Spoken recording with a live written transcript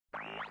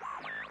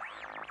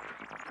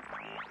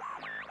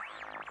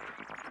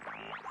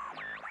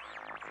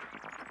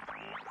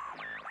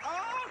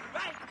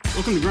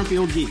Welcome to Grumpy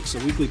Old Geeks, a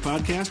weekly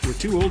podcast where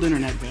two old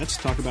internet vets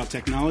talk about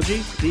technology,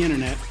 the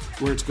internet,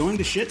 where it's going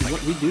to shit, and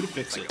what we do to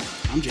fix it.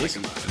 I'm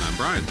Jason. And I'm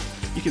Brian.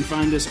 You can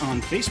find us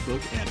on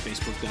Facebook at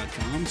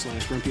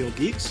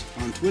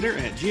facebook.com/grumpyoldgeeks, on Twitter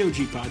at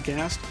GOG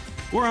Podcast,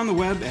 or on the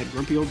web at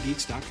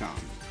grumpyoldgeeks.com.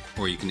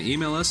 Or you can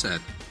email us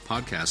at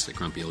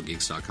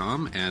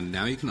podcast@grumpyoldgeeks.com, and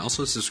now you can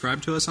also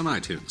subscribe to us on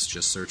iTunes.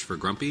 Just search for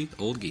Grumpy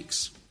Old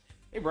Geeks.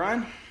 Hey,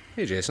 Brian.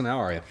 Hey, Jason. How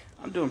are you?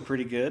 I'm doing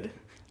pretty good.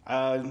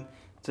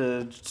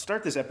 To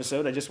start this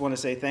episode, I just want to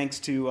say thanks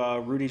to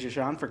Rudy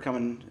Jashan for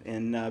coming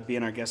and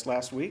being our guest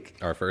last week.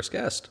 Our first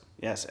guest.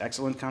 Yes,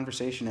 excellent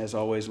conversation as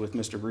always with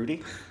Mr.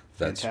 Rudy.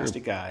 That's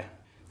fantastic true. Guy.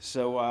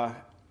 So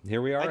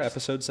here we are,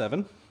 episode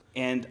 7.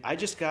 And I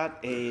just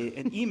got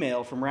an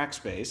email from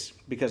Rackspace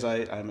because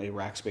I'm a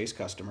Rackspace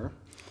customer,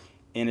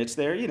 and it's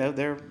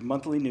their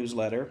monthly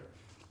newsletter.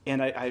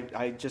 And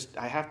I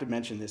have to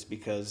mention this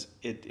because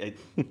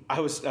I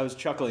was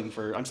chuckling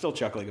I'm still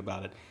chuckling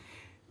about it.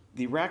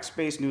 The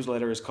Rackspace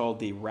newsletter is called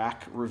the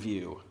Rack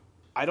Review.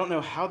 I don't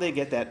know how they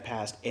get that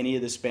past any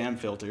of the spam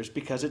filters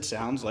because it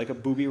sounds like a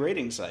booby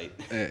rating site.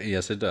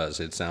 Yes, it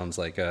does. It sounds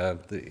like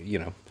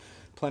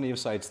plenty of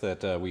sites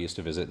that we used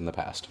to visit in the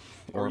past,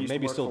 or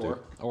maybe still do,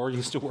 or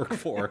used to work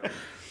for,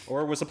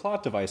 or was a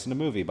plot device in a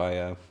movie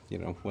by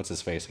what's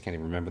his face? I can't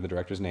even remember the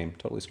director's name.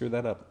 Totally screwed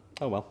that up.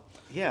 Oh well.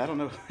 Yeah, I don't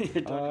know what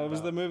you're talking about. It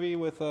was the movie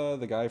with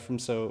the guy from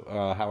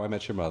How I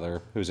Met Your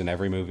Mother, who's in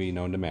every movie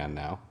known to man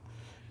now.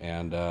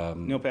 And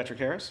Neil Patrick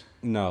Harris?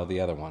 No,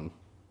 the other one.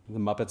 The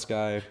Muppets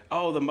guy.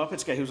 Oh, the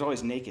Muppets guy who's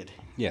always naked.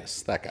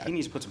 Yes, that guy. He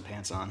needs to put some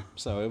pants on.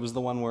 So it was the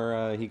one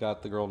where he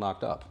got the girl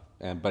knocked up.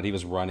 But he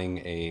was running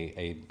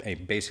a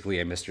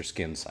basically a Mr.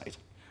 Skin site.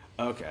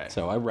 Okay.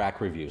 So a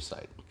rack review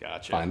site.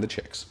 Gotcha. Find the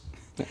chicks.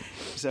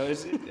 So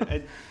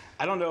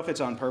I don't know if it's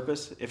on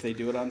purpose, if they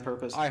do it on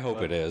purpose. I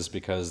hope it is,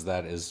 because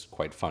that is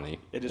quite funny.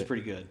 It is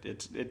pretty good.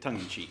 It's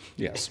tongue-in-cheek.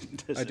 Yes.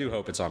 I do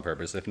hope it's on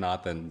purpose. If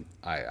not, then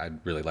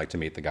I'd really like to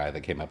meet the guy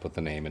that came up with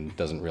the name and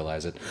doesn't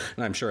realize it.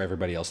 And I'm sure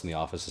everybody else in the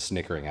office is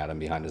snickering at him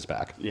behind his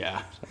back.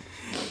 Yeah.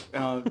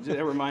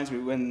 It reminds me,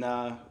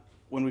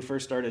 when we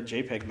first started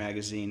JPEG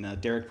Magazine,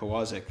 Derek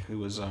Powazik, who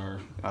was our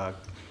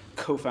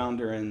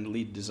co-founder and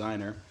lead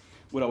designer,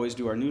 would always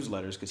do our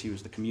newsletters because he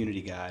was the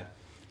community guy.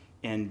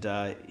 And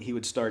he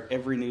would start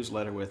every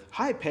newsletter with,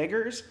 "Hi,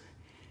 peggers."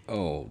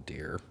 Oh,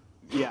 dear.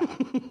 Yeah,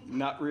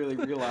 not really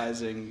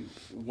realizing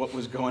what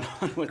was going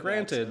on with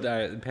Granted,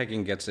 that, so.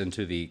 Pegging gets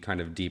into the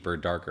kind of deeper,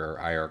 darker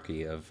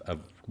hierarchy of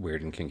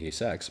weird and kinky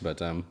sex,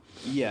 but...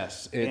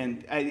 yes,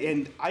 and I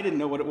didn't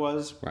know what it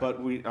was, right. But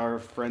our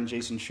friend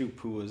Jason Shoup,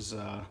 who was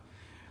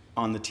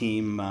on the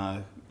team,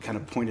 kind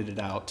of pointed it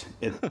out.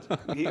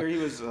 He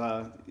was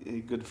a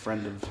good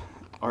friend of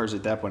ours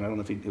at that point. I don't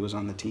know if he was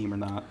on the team or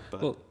not.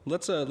 But. Well,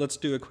 let's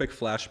do a quick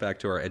flashback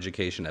to our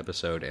education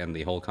episode and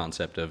the whole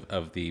concept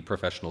of the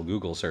professional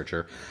Google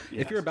searcher.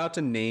 Yes. If you're about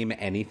to name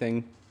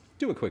anything,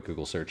 do a quick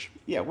Google search.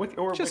 Yeah, or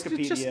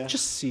Wikipedia.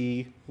 Just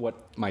see what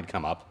might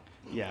come up.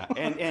 Yeah,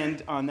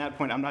 and on that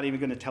point, I'm not even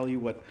going to tell you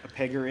what a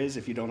pegger is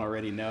if you don't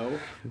already know.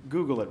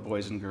 Google it,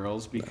 boys and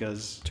girls,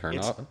 because turn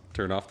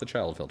off the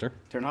child filter.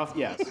 Turn off,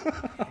 yes,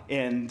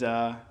 and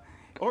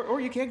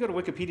or you can go to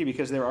Wikipedia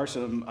because there are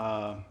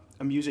some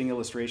amusing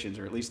illustrations,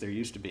 or at least there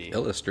used to be.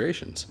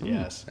 Illustrations?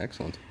 Yes.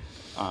 Excellent.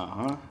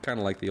 Uh-huh. Kind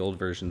of like the old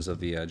versions of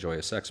the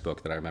Joyous Sex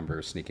book that I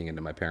remember sneaking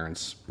into my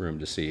parents' room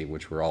to see,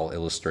 which were all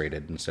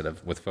illustrated instead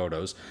of with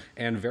photos,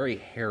 and very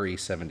hairy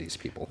 70s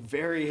people.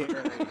 Very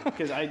hairy.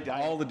 Because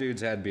all the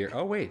dudes had beard.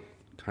 Oh, wait.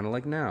 Kind of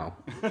like now.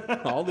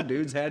 All the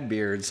dudes had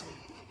beards.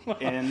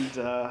 And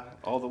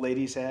all the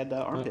ladies had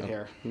armpit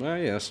hair. Well,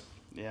 yes.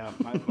 Yeah,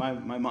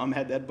 my mom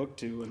had that book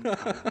too, and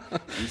I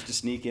used to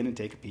sneak in and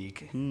take a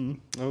peek.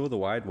 Oh, the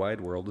wide,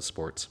 wide world of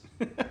sports.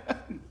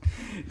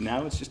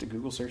 Now it's just a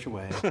Google search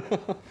away.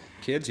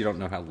 Kids, you don't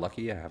know how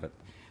lucky you have it.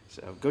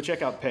 So go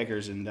check out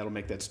Peggers, and that'll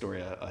make that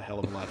story a hell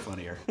of a lot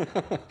funnier.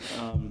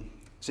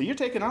 So you're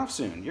taking off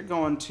soon. You're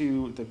going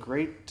to the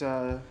great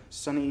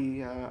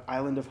sunny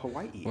island of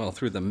Hawaii. Well,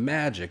 through the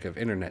magic of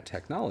internet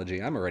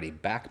technology, I'm already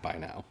back by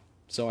now.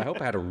 So I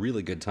hope I had a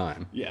really good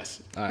time.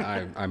 Yes.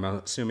 I'm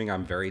assuming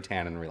I'm very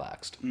tan and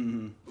relaxed.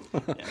 Mm-hmm.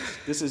 Yes.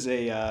 This is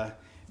a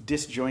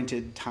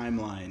disjointed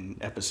timeline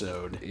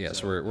episode. Yes,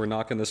 so. we're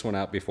knocking this one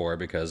out before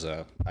because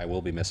I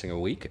will be missing a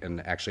week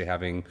and actually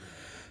having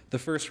the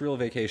first real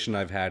vacation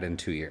I've had in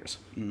 2 years.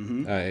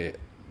 Mm-hmm.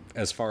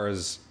 As far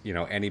as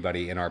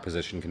anybody in our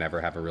position can ever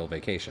have a real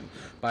vacation.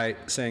 By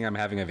saying I'm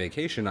having a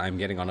vacation, I'm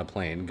getting on a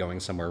plane, going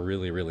somewhere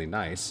really, really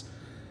nice,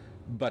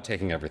 but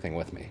taking everything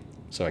with me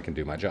so I can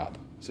do my job.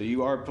 So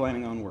you are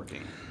planning on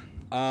working?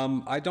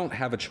 I don't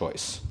have a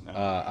choice.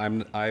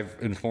 I've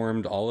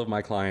informed all of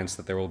my clients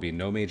that there will be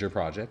no major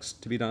projects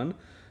to be done,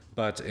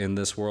 but in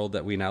this world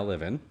that we now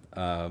live in,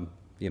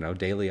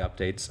 daily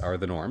updates are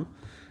the norm.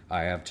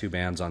 I have 2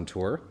 bands on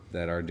tour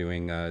that are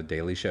doing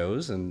daily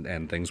shows,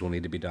 and things will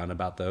need to be done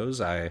about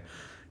those. I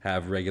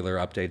have regular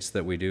updates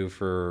that we do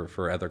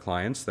for other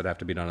clients that have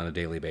to be done on a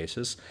daily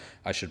basis.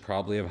 I should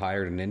probably have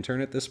hired an intern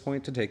at this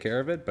point to take care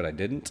of it, but I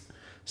didn't.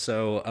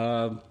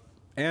 So,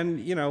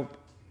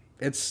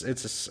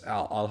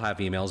 I'll have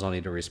emails I'll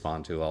need to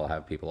respond to. I'll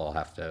have people I'll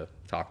have to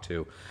talk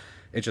to.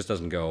 It just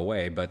doesn't go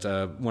away. But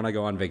when I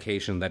go on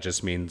vacation, that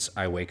just means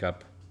I wake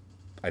up,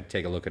 I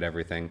take a look at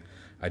everything.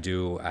 I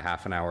do a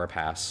half an hour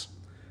pass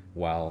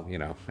while,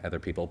 other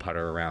people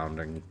putter around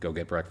and go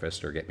get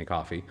breakfast or get me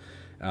coffee.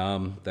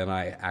 Then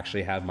I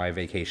actually have my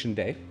vacation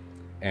day,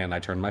 and I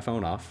turn my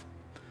phone off.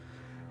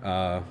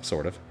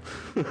 Sort of.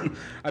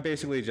 I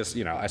basically just,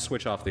 I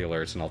switch off the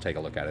alerts and I'll take a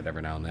look at it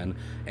every now and then.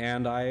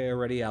 And I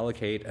already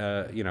allocate,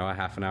 a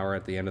half an hour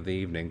at the end of the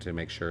evening to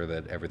make sure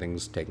that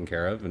everything's taken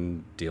care of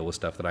and deal with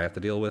stuff that I have to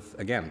deal with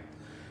again.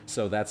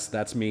 So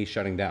that's me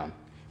shutting down.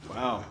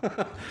 Wow.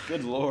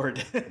 Good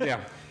Lord. Yeah.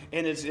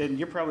 And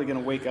you're probably going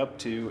to wake up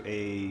to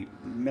a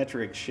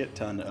metric shit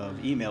ton of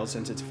emails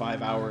since it's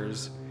 5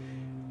 hours.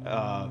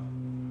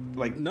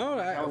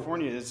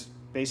 California is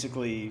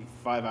basically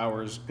 5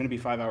 hours, going to be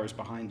 5 hours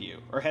behind you,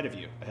 or ahead of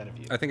you.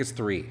 I think it's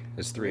 3.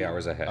 It's 3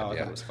 hours ahead. Oh, I yeah.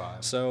 thought it was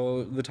 5.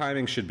 So the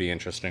timing should be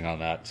interesting on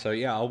that. So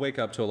yeah, I'll wake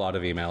up to a lot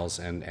of emails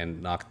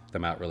and knock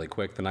them out really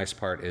quick. The nice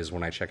part is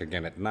when I check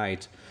again at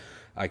night,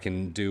 I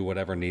can do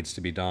whatever needs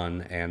to be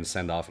done and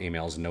send off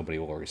emails and nobody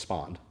will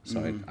respond.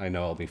 So I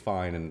know I'll be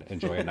fine and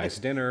enjoy a nice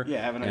dinner.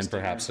 Yeah, have a nice and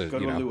perhaps dinner. Go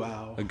to a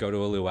luau. Go to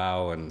a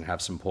luau and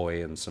have some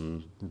poi and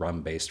some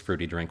rum-based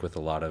fruity drink with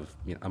a lot of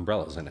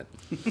umbrellas in it.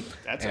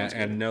 That sounds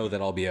good. And know that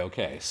I'll be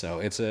okay. So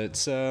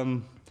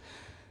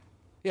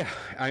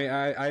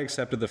I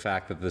accepted the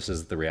fact that this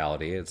is the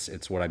reality.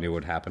 It's what I knew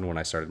would happen when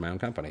I started my own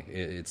company.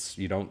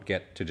 You don't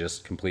get to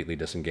just completely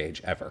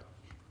disengage ever,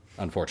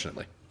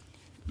 unfortunately.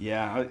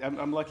 Yeah,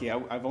 I'm lucky.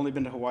 I've only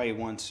been to Hawaii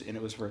once, and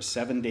it was for a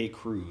 7-day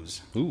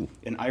cruise. Ooh.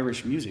 An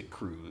Irish music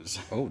cruise.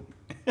 Oh,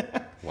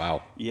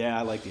 wow. Yeah,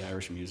 I like the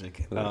Irish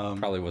music.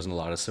 Probably wasn't a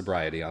lot of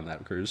sobriety on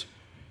that cruise.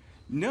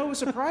 No,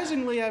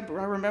 surprisingly, I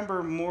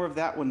remember more of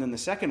that one than the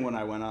second one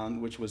I went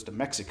on, which was to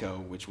Mexico,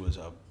 which was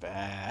a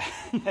bad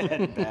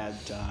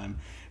time.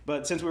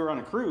 But since we were on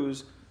a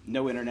cruise,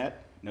 no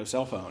internet, no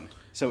cell phone.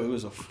 So it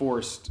was a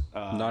forced...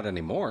 Not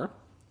anymore.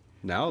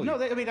 No,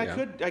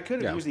 I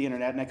could have used the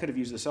internet and I could have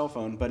used the cell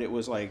phone, but it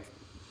was like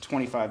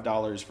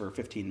 $25 for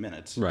 15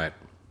 minutes. Right.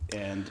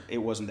 And it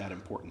wasn't that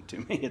important to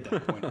me at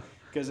that point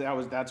because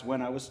that's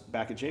when I was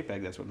back at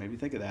JPEG. That's what made me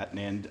think of that.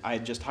 And I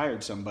had just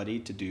hired somebody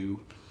to do,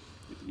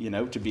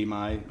 to be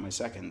my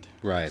second.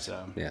 Right.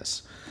 So,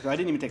 yes. So I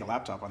didn't even take a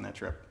laptop on that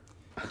trip.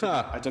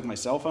 I took my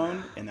cell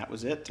phone and that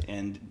was it,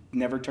 and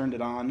never turned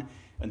it on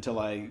until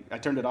I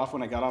turned it off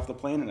when I got off the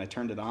plane, and I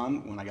turned it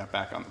on when I got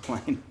back on the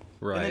plane.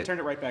 Right. And then turned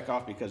it right back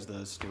off because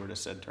the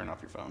stewardess said, turn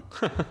off your phone.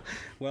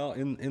 Well,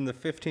 in the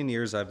 15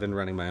 years I've been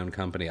running my own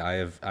company, I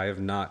have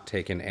not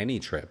taken any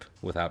trip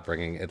without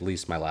bringing at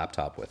least my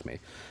laptop with me.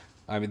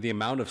 I mean, the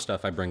amount of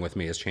stuff I bring with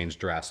me has changed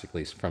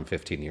drastically from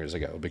 15 years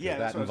ago because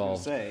that's that what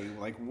involved. I was going to say.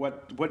 Like,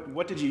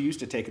 what did you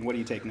used to take, and what do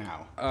you take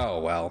now?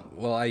 Oh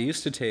well, I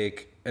used to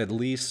take at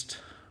least.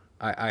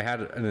 I had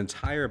an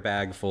entire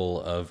bag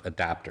full of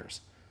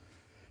adapters,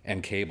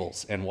 and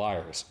cables and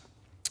wires.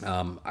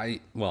 I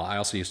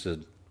also used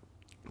to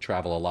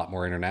travel a lot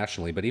more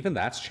internationally, but even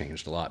that's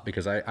changed a lot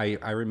because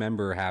I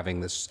remember having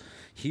this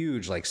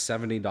huge like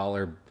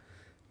 $70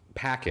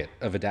 packet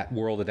of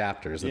world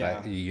adapters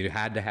that you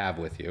had to have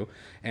with you.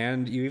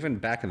 And you even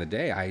back in the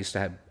day,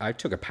 I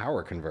took a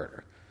power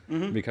converter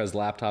because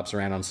laptops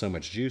ran on so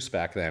much juice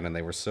back then, and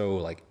they were so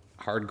like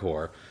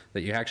hardcore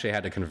that you actually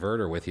had a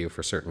converter with you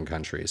for certain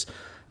countries.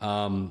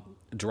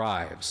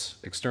 Drives,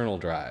 external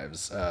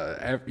drives,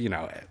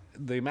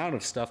 the amount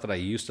of stuff that I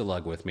used to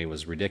lug with me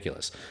was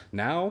ridiculous.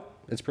 Now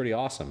it's pretty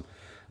awesome.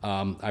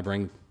 I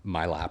bring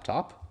my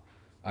laptop.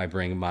 I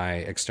bring my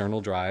external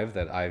drive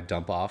that I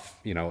dump off.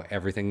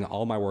 Everything,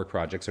 all my work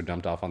projects are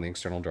dumped off on the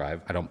external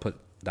drive. I don't put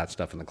that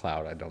stuff in the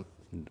cloud.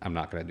 I'm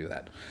not going to do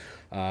that.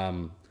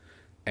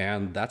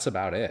 And that's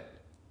about it.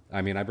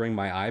 I mean, I bring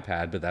my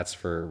iPad, but that's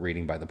for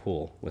reading by the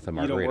pool with a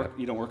margarita.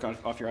 You don't work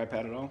off your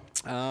iPad at all?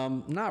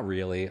 Not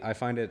really. I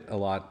find it a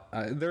lot.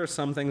 There are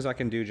some things I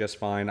can do just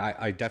fine.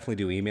 I definitely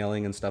do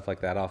emailing and stuff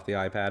like that off the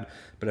iPad.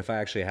 But if I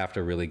actually have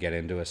to really get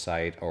into a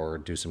site or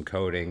do some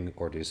coding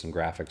or do some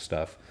graphic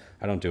stuff,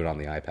 I don't do it on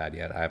the iPad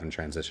yet. I haven't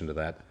transitioned to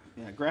that.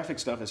 Yeah, graphic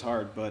stuff is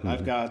hard, but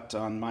I've got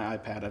on my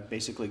iPad, I've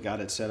basically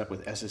got it set up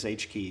with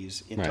SSH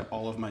keys into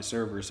all of my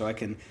servers, so I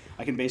can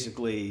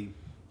basically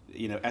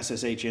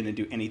SSH in and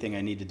do anything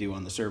I need to do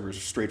on the servers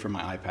straight from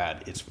my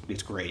iPad. It's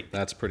great.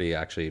 That's pretty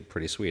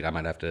sweet. I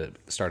might have to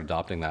start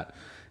adopting that.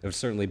 It would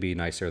certainly be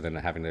nicer than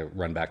having to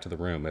run back to the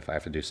room if I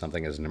have to do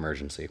something as an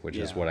emergency, which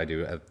is what I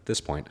do at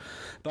this point.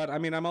 But I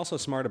mean, I'm also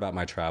smart about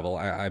my travel.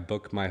 I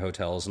book my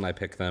hotels and I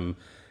pick them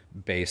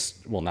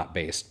not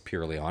based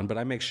purely on, but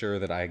I make sure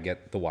that I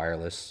get the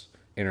wireless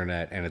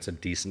internet and it's a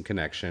decent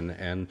connection,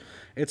 and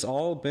it's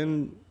all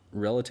been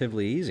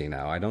relatively easy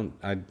now.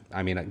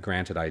 I mean,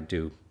 granted, I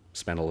do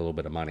spend a little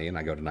bit of money and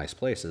I go to nice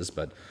places,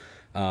 but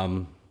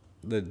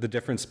the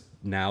difference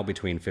now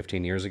between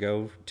 15 years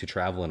ago to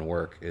travel and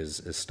work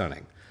is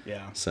stunning.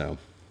 Yeah. So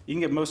you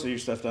can get most of your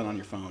stuff done on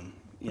your phone.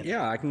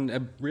 Yeah, I can. I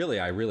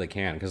really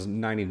can, because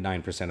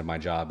 99% of my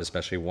job,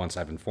 especially once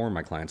I've informed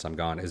my clients I'm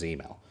gone, is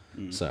email.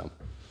 So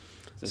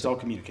It's all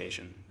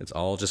communication. it's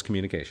all just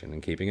communication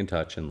and keeping in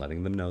touch and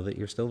letting them know that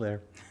you're still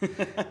there.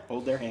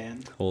 Hold their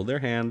hand. Hold their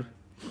hand,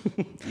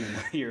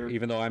 Even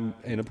even though I'm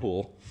in a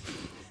pool.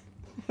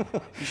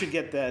 you should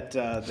get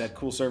that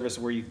cool service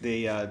where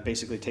they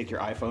basically take your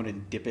iPhone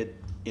and dip it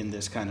in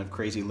this kind of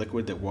crazy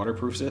liquid that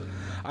waterproofs it.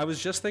 I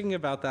was just thinking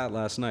about that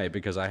last night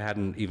because I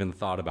hadn't even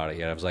thought about it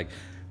yet. I was like,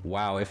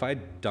 wow, if I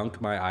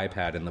dunk my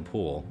iPad in the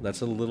pool, that's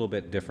a little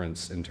bit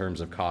different in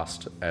terms of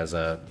cost as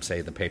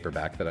say the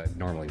paperback that I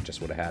normally just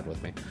would have had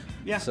with me.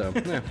 Yeah. So,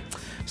 yeah.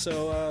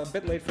 So a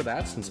bit late for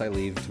that since I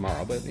leave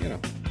tomorrow, but You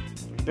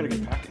better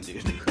get packing,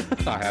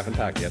 dude. I haven't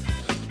packed yet.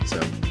 So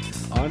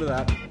on to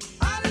that.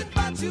 I'll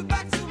invite you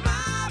back to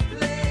my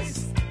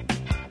place.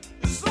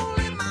 It's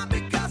only mine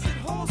because it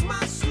holds my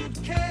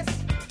suitcase.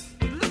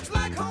 It looks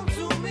like home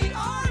to me,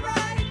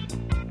 alright.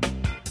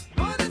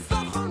 But it's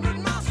 100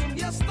 miles from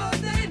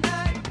yesterday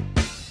night.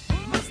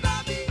 Must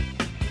I be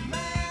the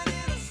man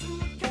in a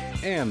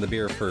suitcase? And the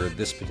beer for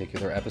this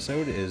particular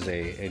episode is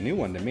a new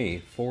one to me,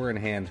 Four in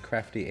Hand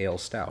Crafty Ale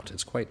Stout.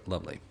 It's quite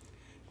lovely.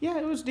 Yeah,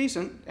 it was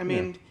decent. I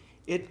mean,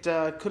 it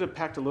could have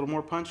packed a little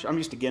more punch. I'm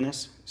used to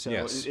Guinness, so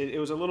Yes. it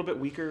was a little bit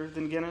weaker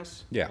than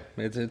Guinness. Yeah,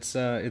 it's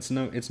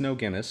no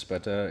Guinness,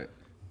 but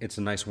it's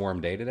a nice warm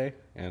day today,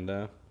 and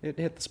it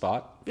hit the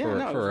spot Yeah, for, no,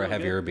 it was for a really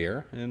heavier good.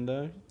 beer,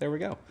 and there we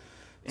go.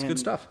 It's good And-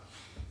 stuff.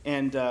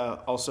 And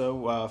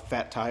also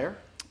Fat Tire,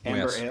 Amber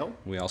Yes. Ale.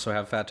 We also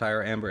have Fat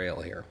Tire Amber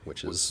Ale here,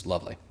 which is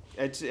lovely.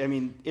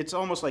 It's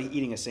almost like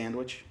eating a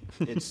sandwich.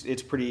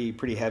 It's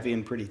pretty heavy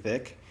and pretty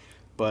thick,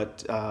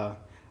 but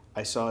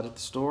I saw it at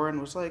the store and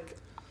was like,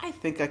 I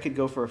think I could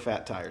go for a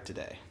Fat Tire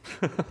today.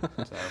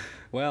 So,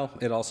 Well,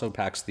 it also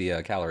packs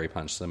the calorie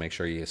punch, so make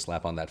sure you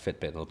slap on that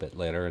Fitbit a little bit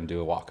later and do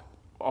a walk.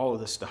 all of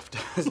this stuff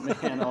does,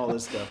 man. All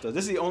this stuff does.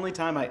 This is the only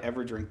time I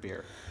ever drink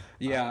beer.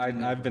 Yeah,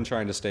 I've been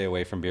trying to stay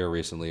away from beer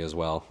recently as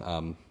well.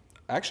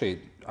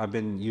 Actually, I've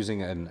been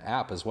using an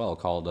app as well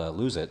called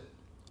Lose It,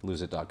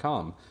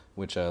 loseit.com,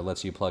 which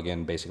lets you plug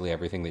in basically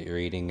everything that you're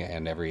eating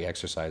and every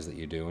exercise that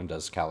you do and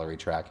does calorie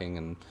tracking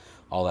and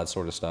all that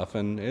sort of stuff.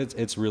 And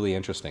it's really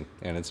interesting,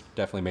 and it's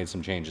definitely made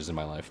some changes in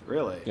my life.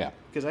 Really? Yeah.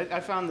 Because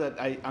I found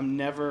that I'm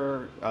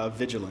never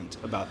vigilant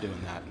about doing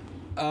that.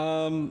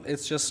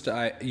 It's just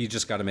you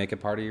just got to make it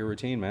part of your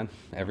routine, man.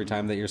 Every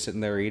time that you're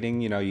sitting there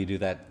eating, you do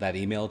that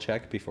email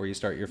check before you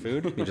start your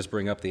food. You just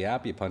bring up the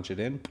app, you punch it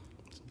in.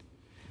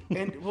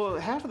 And well,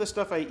 half of the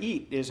stuff I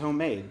eat is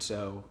homemade,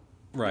 so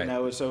Right.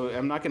 So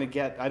I'm not going to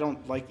get. I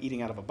don't like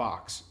eating out of a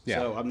box, Yeah.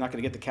 so I'm not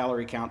going to get the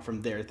calorie count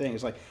from their thing.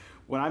 It's like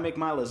when I make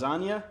my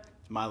lasagna,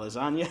 it's my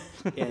lasagna,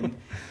 and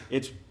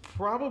it's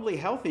probably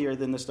healthier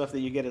than the stuff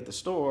that you get at the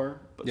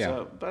store. But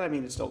Yeah. but I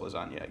mean, it's still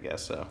lasagna, I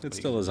guess. So It's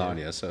still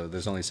lasagna, so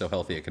there's only so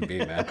healthy it can be,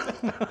 man.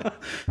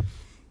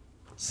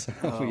 So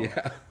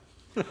yeah.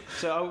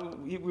 So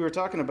we were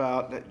talking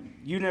about that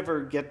you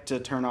never get to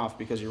turn off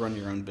because you run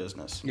your own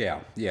business.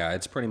 Yeah,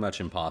 it's pretty much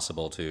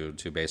impossible to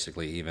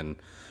basically even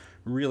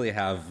really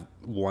have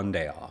one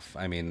day off.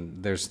 I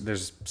mean,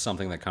 there's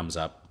something that comes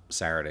up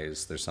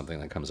Saturdays, there's something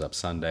that comes up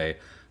Sunday.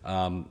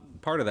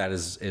 Part of that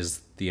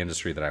is the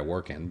industry that I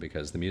work in,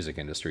 because the music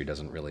industry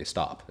doesn't really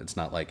stop. It's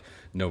not like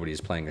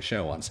nobody's playing a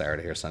show on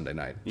Saturday or Sunday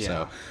night. Yeah.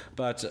 So,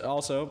 but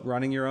also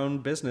running your own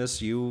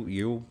business,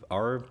 you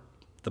are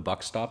the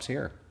buck stops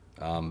here.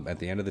 At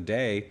the end of the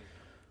day,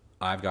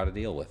 I've got to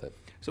deal with it.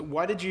 So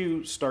why did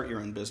you start your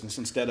own business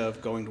instead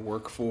of going to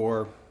work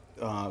for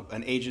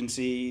an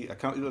agency,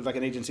 like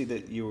an agency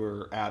that you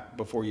were at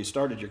before you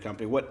started your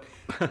company? What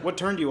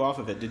turned you off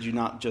of it? Did you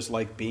not just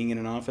like being in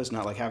an office,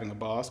 not like having a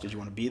boss? Did you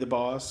want to be the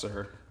boss,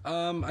 or?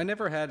 I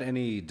never had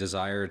any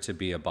desire to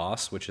be a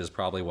boss, which is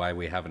probably why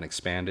we haven't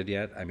expanded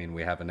yet. I mean,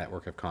 we have a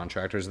network of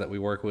contractors that we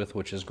work with,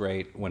 which is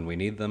great when we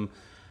need them.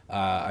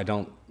 I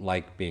don't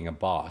like being a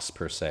boss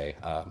per se.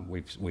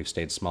 We've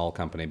stayed small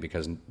company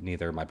because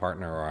neither my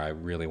partner or I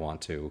really want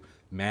to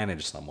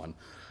manage someone.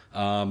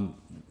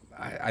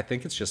 I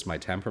think it's just my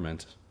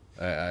temperament.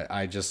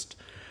 I just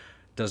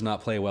does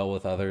not play well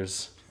with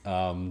others.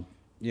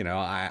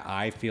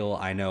 I feel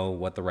I know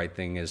what the right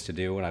thing is to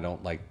do, and I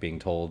don't like being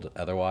told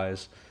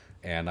otherwise.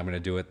 And I'm going to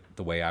do it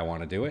the way I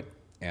want to do it,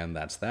 and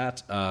that's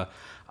that.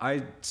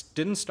 I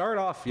didn't start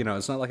off,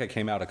 it's not like I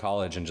came out of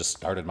college and just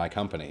started my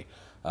company.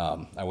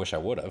 I wish I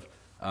would have.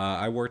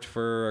 I worked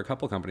for a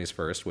couple companies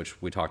first, which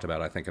we talked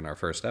about, I think, in our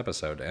first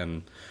episode.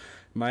 And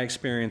my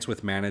experience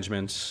with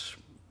management,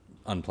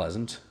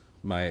 unpleasant.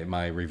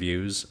 My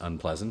reviews,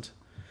 unpleasant.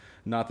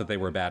 Not that they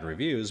were bad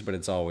reviews, but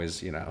it's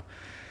always,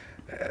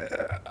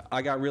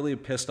 I got really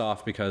pissed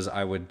off because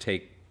I would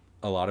take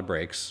a lot of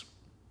breaks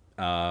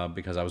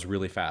because I was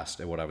really fast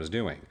at what I was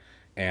doing.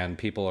 And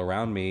people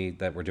around me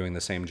that were doing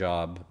the same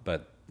job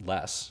but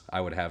less,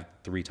 I would have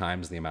 3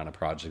 times the amount of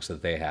projects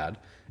that they had,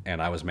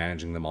 and I was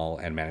managing them all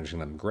and managing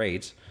them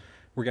great.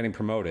 We're getting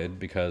promoted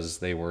because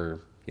they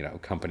were,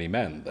 company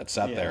men that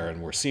sat there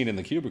and were seen in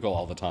the cubicle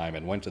all the time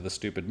and went to the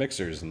stupid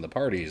mixers and the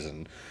parties,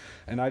 and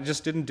I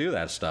just didn't do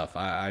that stuff.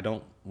 I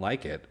don't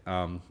like it.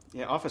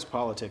 Yeah, office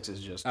politics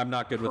is just. I'm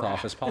not good with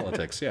office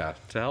politics. Yeah,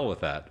 to hell with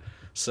that.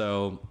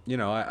 So,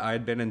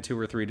 I'd been in 2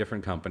 or 3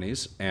 different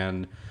companies,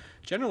 and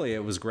generally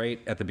it was great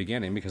at the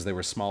beginning because they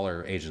were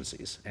smaller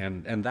agencies,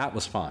 and that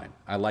was fine.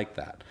 I liked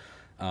that.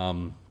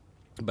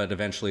 But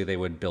eventually they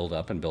would build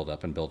up and build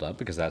up and build up,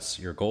 because that's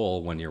your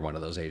goal when you're one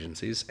of those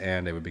agencies,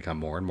 and it would become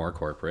more and more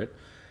corporate,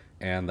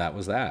 and that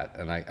was that.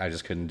 And I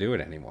just couldn't do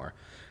it anymore.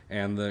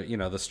 And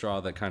the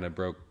straw that kind of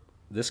broke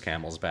this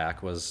camel's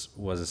back was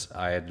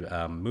I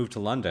had moved to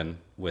London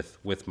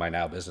with my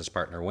now business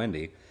partner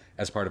Wendy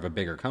as part of a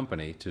bigger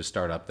company to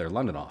start up their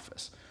London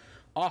office.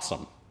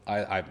 Awesome.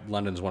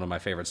 London's one of my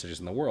favorite cities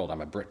in the world.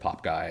 I'm a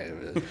Britpop guy.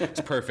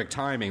 It's perfect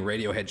timing.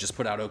 Radiohead just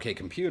put out OK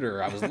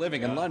Computer. I was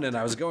living in London.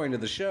 I was going to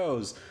the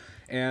shows.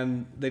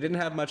 And they didn't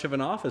have much of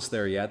an office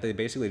there yet. They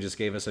basically just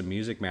gave us a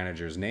music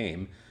manager's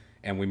name,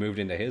 and we moved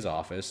into his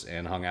office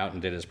and hung out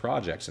and did his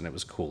projects, and it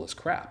was cool as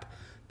crap.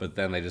 But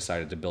then they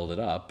decided to build it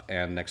up,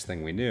 and next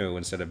thing we knew,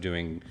 instead of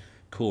doing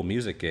cool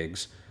music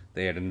gigs,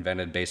 they had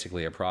invented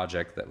basically a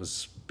project that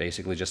was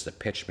basically just a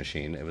pitch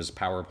machine. It was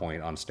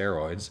PowerPoint on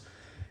steroids,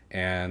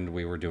 and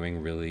we were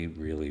doing really,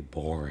 really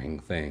boring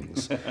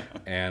things.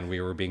 And we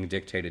were being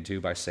dictated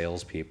to by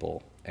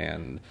salespeople,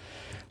 and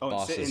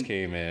bosses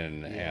came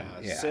in.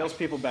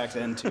 Salespeople back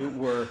then, too,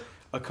 were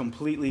a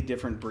completely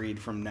different breed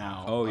from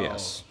now. Oh,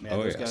 yes. Man,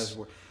 those guys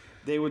were...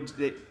 They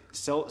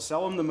sell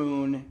them the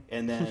moon,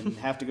 and then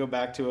have to go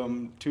back to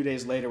them 2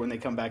 days later when they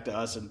come back to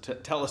us and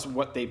tell us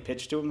what they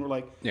pitched to them. We're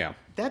like,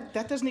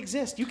 that doesn't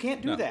exist. You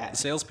can't do that.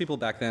 Salespeople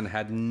back then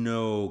had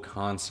no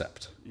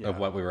concept of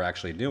what we were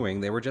actually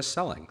doing. They were just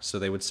selling. So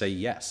they would say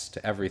yes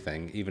to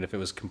everything, even if it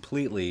was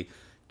completely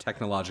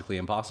technologically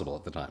impossible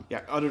at the time.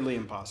 Yeah, utterly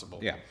impossible.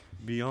 Yeah,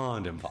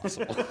 beyond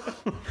impossible.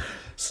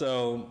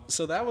 So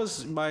that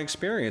was my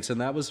experience,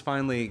 and that was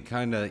finally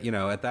kind of,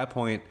 at that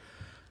point,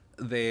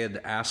 they had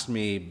asked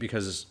me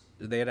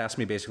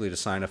basically to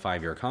sign a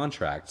 5-year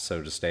contract,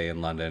 so to stay in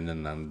London,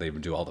 and then they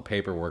would do all the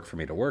paperwork for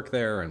me to work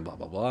there and blah,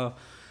 blah, blah.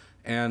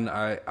 And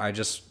I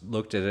just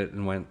looked at it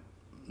and went,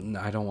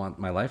 I don't want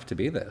my life to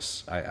be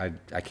this. I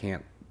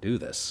can't do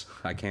this.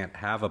 I can't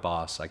have a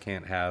boss. I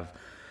can't have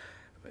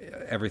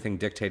everything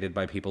dictated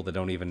by people that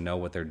don't even know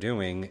what they're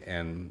doing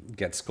and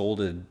get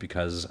scolded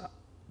because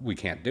we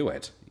can't do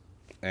it.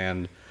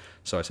 And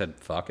so I said,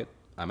 fuck it,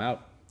 I'm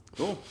out.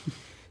 Cool.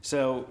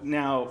 So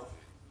now,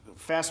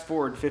 fast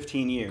forward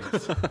 15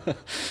 years.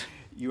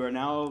 You are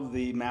now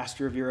the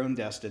master of your own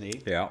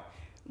destiny. Yeah.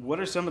 What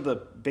are some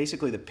of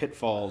basically the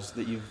pitfalls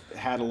that you've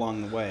had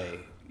along the way,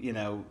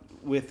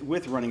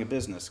 with running a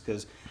business?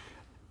 Because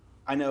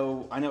I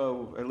know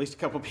at least a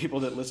couple of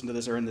people that listen to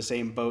this are in the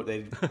same boat.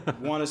 They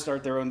want to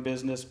start their own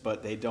business,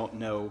 but they don't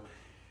know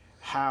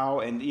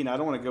how. And I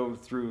don't want to go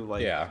through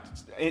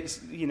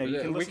it's you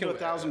can listen to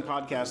 1,000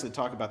 podcasts that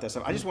talk about that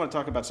stuff. I just want to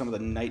talk about some of the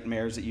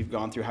nightmares that you've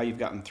gone through, how you've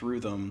gotten through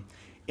them,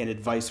 and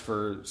advice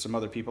for some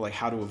other people, like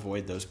how to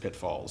avoid those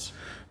pitfalls.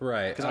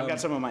 Right. Because I've got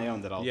some of my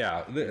own that I'll...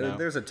 Yeah,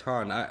 there's a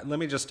ton. Let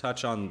me just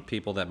touch on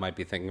people that might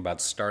be thinking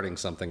about starting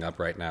something up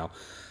right now.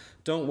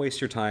 Don't waste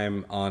your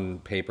time on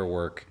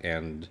paperwork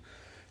and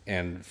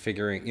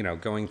figuring,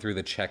 going through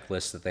the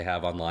checklist that they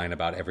have online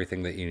about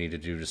everything that you need to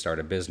do to start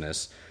a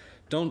business.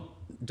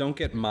 Don't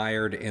get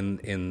mired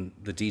in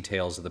the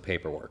details of the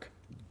paperwork.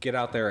 Get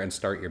out there and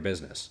start your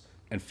business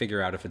and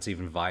figure out if it's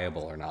even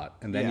viable or not.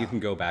 And then you can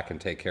go back and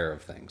take care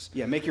of things.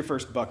 Yeah, make your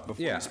first buck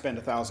before you spend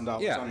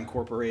 $1,000 on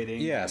incorporating.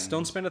 Yes,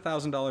 don't spend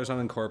 $1,000 on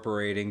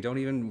incorporating. Don't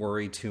even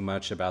worry too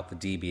much about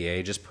the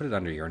DBA. Just put it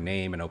under your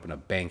name and open a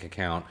bank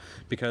account,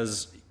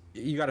 because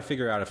you got to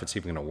figure out if it's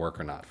even going to work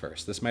or not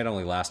first. This might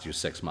only last you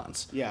 6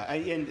 months. Yeah,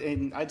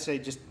 and I'd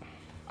say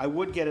I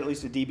would get at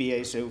least a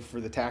DBA, so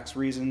for the tax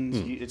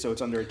reasons, so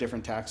it's under a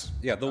different tax.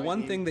 Yeah, the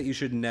one thing that you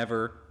should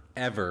never,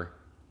 ever,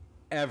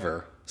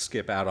 ever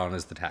skip out on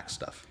is the tax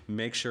stuff.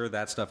 Make sure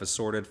that stuff is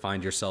sorted.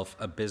 Find yourself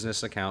a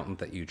business accountant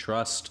that you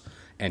trust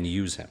and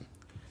use him.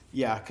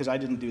 Yeah, because I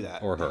didn't do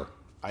that. Or her.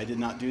 I did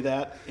not do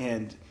that,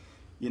 and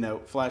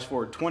flash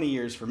forward 20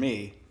 years for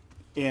me,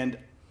 and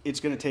it's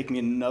going to take me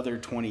another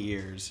 20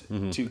 years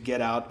to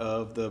get out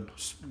of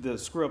the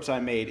screw-ups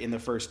I made in the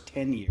first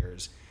 10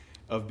 years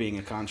of being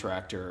a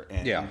contractor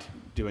and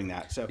doing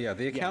that. So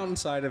the accountant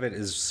side of it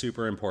is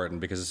super important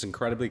because it's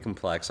incredibly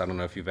complex. I don't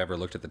know if you've ever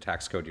looked at the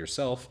tax code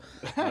yourself.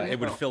 It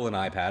would fill an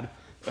iPad.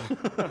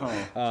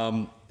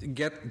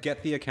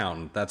 Get the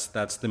accountant.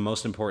 That's the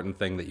most important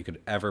thing that you could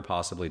ever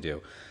possibly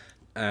do.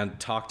 And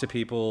talk to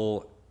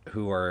people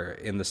who are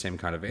in the same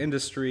kind of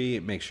industry.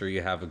 Make sure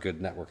you have a good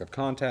network of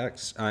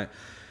contacts.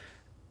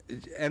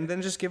 And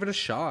then just give it a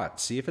shot.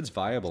 See if it's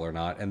viable or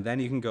not. And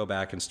then you can go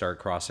back and start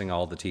crossing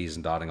all the T's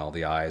and dotting all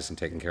the I's and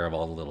taking care of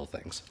all the little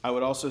things. I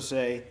would also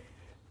say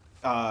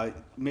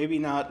maybe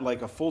not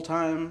like a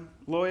full-time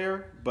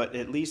lawyer, but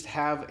at least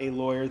have a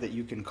lawyer that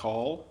you can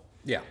call.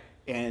 Yeah.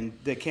 And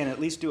that can at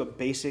least do a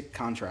basic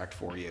contract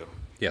for you.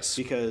 Yes.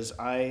 Because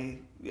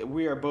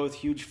we are both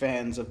huge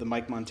fans of the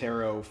Mike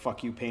Montero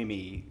 "Fuck You, Pay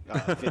Me"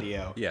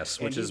 video. Yes,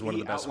 which is one of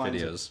the best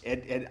videos.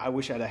 And I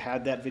wish I'd have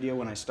had that video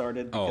when I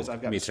started, because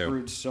I've gotten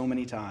screwed so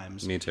many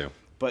times. Me too.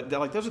 But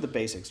those are the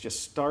basics.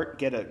 Just start,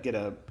 get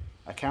a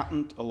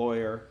accountant, a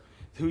lawyer,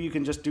 who you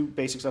can just do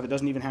basic stuff. It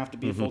doesn't even have to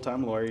be a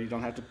full-time lawyer. You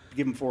don't have to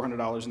give them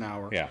 $400 an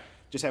hour. Yeah.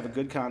 Just have a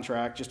good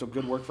contract, just a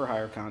good work for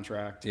hire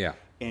contract. Yeah.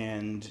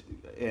 And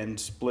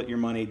split your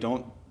money.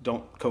 Don't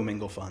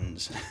commingle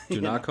funds.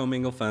 Do not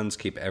commingle funds.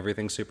 Keep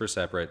everything super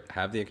separate.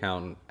 Have the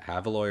accountant.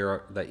 Have a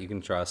lawyer that you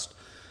can trust.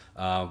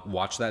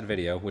 Watch that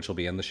video, which will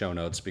be in the show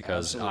notes,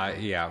 because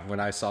when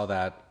I saw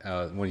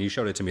that, when you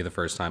showed it to me the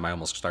first time, I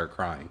almost started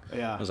crying.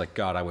 Yeah. I was like,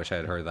 God, I wish I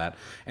had heard that.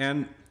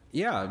 And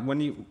yeah, when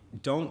you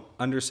don't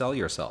undersell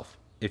yourself,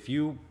 if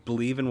you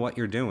believe in what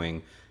you're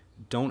doing,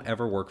 don't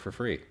ever work for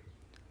free.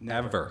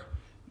 Never.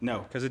 No.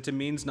 Because it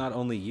demeans not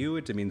only you,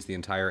 it demeans the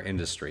entire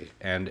industry.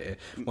 And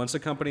once a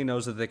company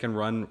knows that they can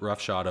run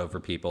roughshod over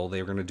people,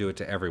 they're going to do it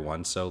to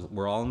everyone. So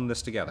we're all in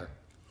this together.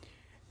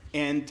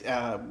 And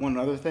one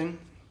other thing,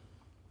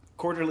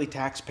 quarterly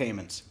tax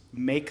payments.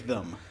 Make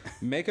them.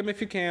 Make them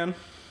if you can.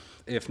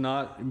 If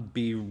not,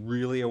 be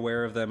really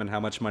aware of them and how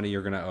much money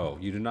you're going to owe.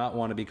 You do not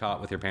want to be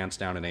caught with your pants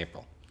down in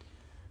April.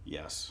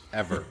 Yes.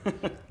 Ever.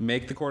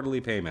 Make the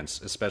quarterly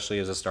payments, especially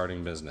as a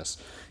starting business.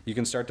 You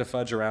can start to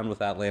fudge around with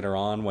that later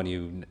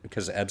on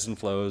because ebbs and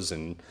flows,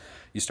 and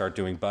you start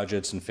doing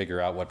budgets and figure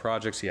out what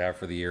projects you have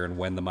for the year and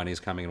when the money's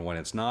coming and when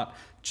it's not.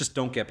 Just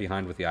don't get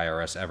behind with the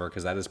IRS ever,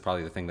 because that is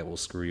probably the thing that will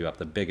screw you up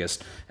the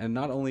biggest. And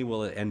not only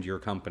will it end your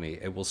company,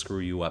 it will screw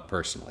you up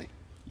personally.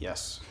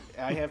 Yes.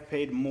 I have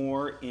paid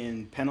more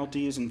in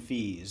penalties and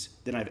fees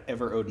than I've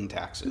ever owed in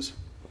taxes.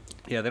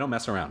 Yeah, they don't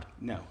mess around.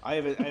 No. I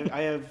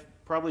have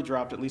probably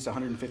dropped at least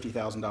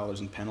 $150,000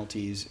 in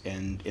penalties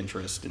and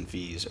interest and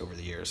fees over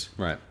the years.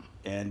 Right.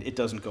 And it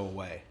doesn't go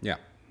away. Yeah.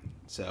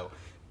 So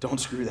don't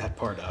screw that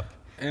part up.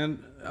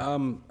 And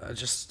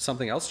just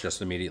something else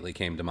just immediately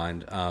came to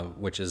mind,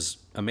 which is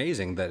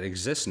amazing that it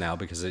exists now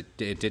because it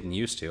didn't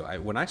used to.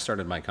 When I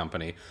started my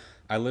company,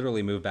 I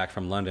literally moved back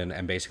from London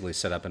and basically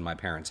set up in my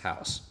parents'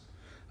 house.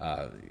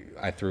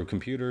 I threw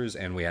computers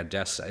and we had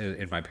desks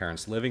in my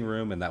parents' living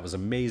room, and that was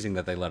amazing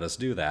that they let us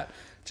do that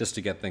just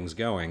to get things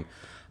going.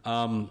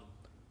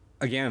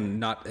 Again,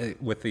 not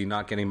with the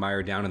not getting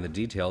mired down in the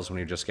details when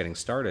you're just getting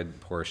started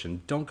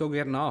portion, don't go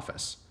get an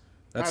office.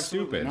 That's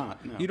Absolutely stupid.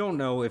 not, no. You don't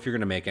know if you're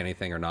going to make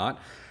anything or not.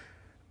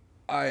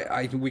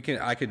 I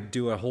could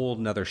do a whole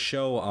nother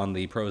show on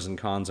the pros and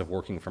cons of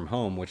working from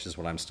home, which is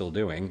what I'm still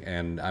doing,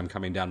 and I'm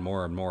coming down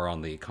more and more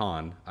on the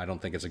con. I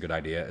don't think it's a good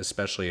idea,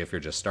 especially if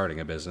you're just starting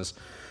a business.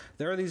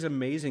 There are these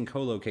amazing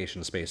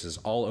co-location spaces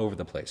all over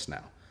the place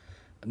now.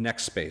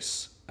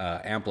 NextSpace,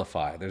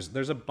 Amplify.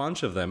 There's a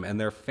bunch of them, and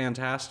they're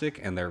fantastic,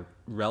 and they're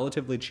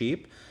relatively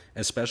cheap,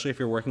 especially if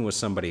you're working with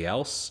somebody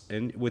else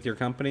with your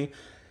company.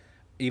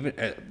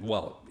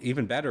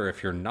 Even better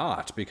if you're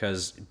not,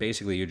 because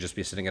basically you'd just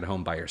be sitting at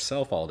home by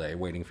yourself all day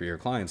waiting for your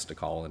clients to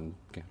call and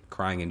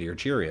crying into your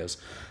Cheerios.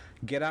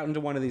 Get out into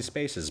one of these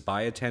spaces,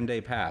 buy a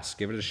 10-day pass,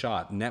 give it a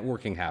shot.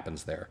 Networking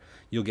happens there.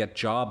 You'll get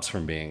jobs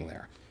from being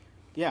there.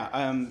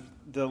 Yeah,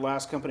 the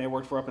last company I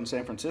worked for up in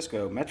San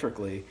Francisco,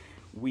 Metrically,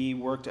 we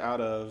worked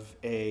out of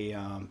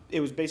it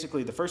was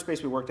basically the first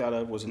space we worked out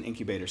of was an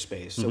incubator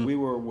space. So we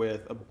were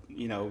with,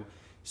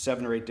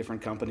 7 or 8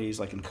 different companies,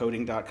 like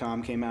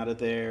Encoding.com came out of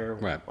there.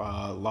 Right.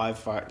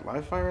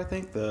 Livefire, I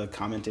think, the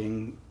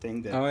commenting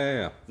thing that. Oh,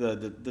 yeah.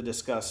 The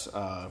Discuss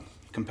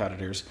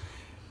competitors.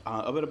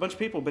 But a bunch of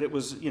people, but it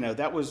was,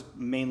 that was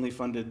mainly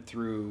funded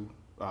through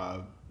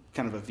kind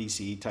of a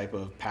VC type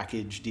of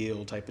package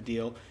deal type of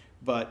deal.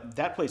 But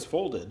that place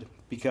folded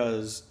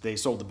because they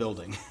sold the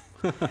building.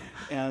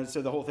 And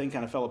so the whole thing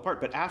kind of fell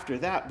apart. But after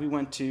that, we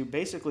went to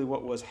basically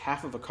what was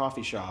half of a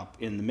coffee shop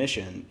in the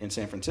Mission in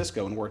San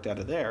Francisco and worked out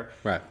of there.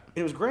 Right.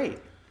 It was great.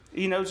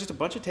 It was just a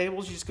bunch of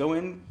tables. You just go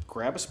in,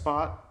 grab a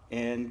spot,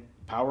 and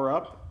power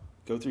up.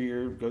 Go through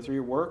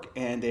your work.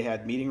 And they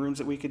had meeting rooms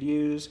that we could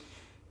use.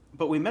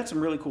 But we met some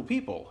really cool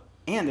people.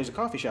 And there's a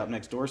coffee shop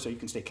next door, so you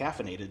can stay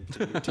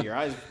caffeinated till your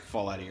eyes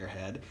fall out of your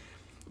head.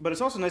 But it's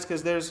also nice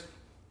because there's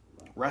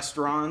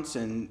restaurants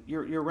and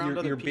you're around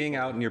other people. You're being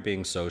out and you're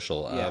being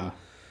social. Yeah.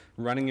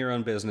 Running your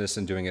own business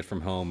and doing it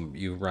from home,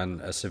 you run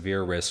a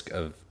severe risk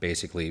of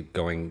basically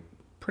going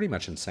pretty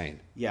much insane.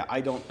 Yeah, I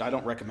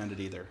don't recommend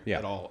it either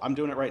at all. I'm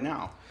doing it right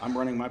now. I'm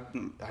running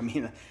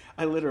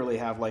I literally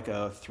have like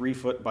a 3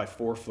 foot by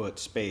 4 foot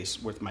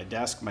space with my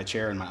desk, my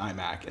chair, and my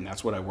iMac, and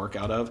that's what I work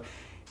out of.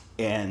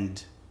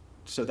 And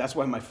so that's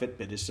why my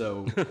Fitbit is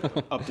so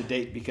up to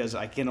date, because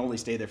I can only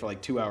stay there for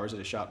like 2 hours at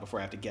a shot before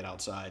I have to get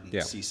outside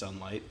and see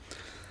sunlight.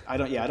 I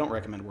don't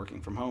recommend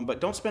working from home,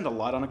 but don't spend a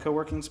lot on a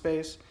co-working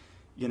space.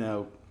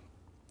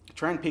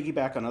 Try and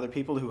piggyback on other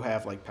people who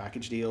have like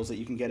package deals that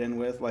you can get in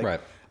with. Like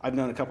right. I've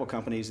known a couple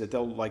companies that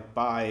they'll like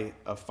buy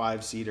a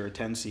 5-seat or a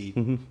 10-seat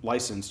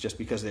license just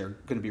because they're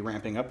going to be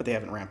ramping up, but they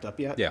haven't ramped up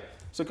yet. Yeah.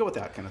 So go with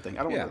that kind of thing.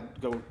 I don't want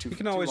to go too. You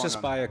can always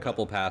just buy a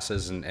couple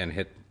passes and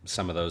hit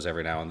some of those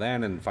every now and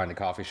then, and find a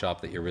coffee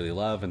shop that you really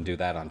love and do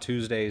that on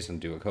Tuesdays, and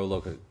do a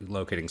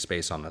co-locating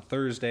space on a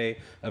Thursday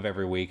of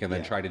every week, and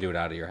then try to do it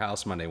out of your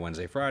house Monday,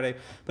 Wednesday, Friday.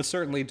 But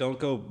certainly don't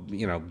go,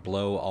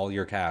 blow all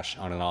your cash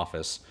on an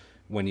office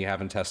when you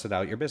haven't tested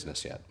out your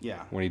business yet.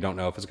 Yeah. When you don't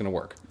know if it's going to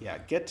work. Yeah.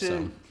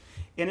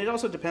 And it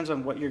also depends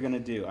on what you're going to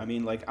do. I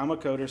mean, like, I'm a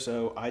coder,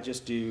 so I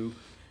just do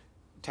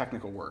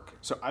technical work.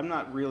 So I'm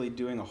not really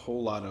doing a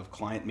whole lot of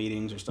client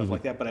meetings or stuff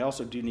like that, but I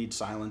also do need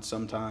silence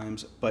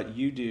sometimes. But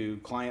you do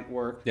client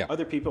work. Yeah.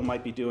 Other people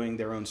might be doing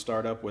their own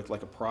startup with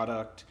like a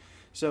product.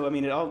 So I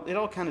mean, it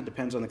all kind of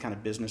depends on the kind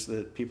of business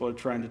that people are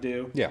trying to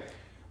do. Yeah.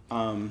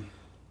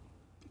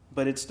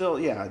 But it's still,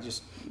 yeah,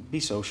 just be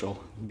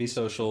social. Be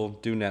social,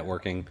 do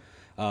networking.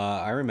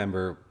 I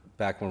remember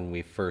back when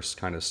we first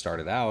kind of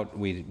started out,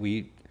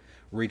 we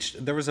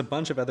reached, there was a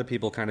bunch of other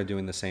people kind of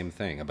doing the same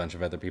thing, a bunch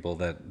of other people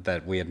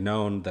that we had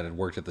known that had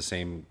worked at the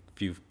same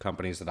few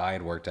companies that I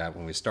had worked at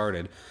when we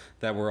started,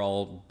 that were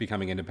all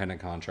becoming independent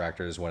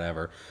contractors,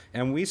 whatever.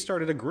 And we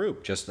started a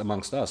group just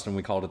amongst us, and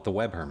we called it the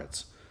Web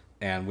Hermits.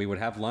 And we would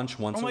have lunch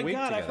once a week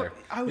together.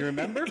 You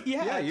remember?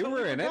 Yeah, you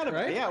totally were in it, forgot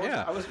about right?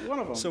 Yeah, I was one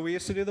of them. So we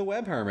used to do the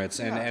Web Hermits,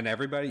 and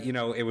everybody,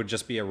 it would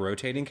just be a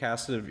rotating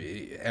cast of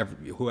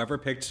whoever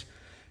picked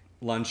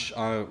lunch.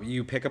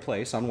 You pick a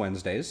place on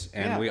Wednesdays,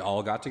 and we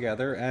all got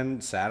together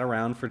and sat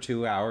around for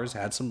 2 hours,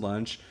 had some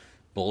lunch,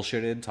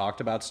 bullshitted,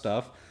 talked about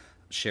stuff,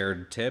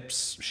 shared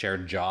tips,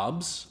 shared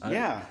jobs.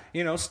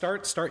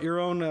 Start your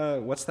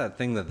own. What's that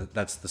thing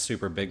that's the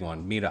super big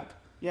one? Meetup.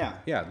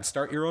 Yeah.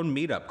 Start your own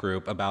meetup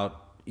group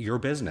about your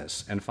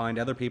business and find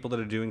other people that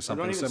are doing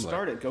something don't even similar.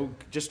 Start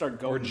it. Just start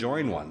going. Or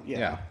join one.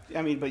 Yeah.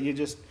 I mean, but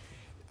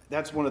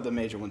that's one of the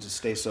major ones is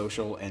stay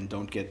social and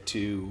don't get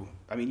too.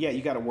 I mean,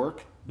 you got to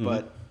work,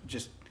 but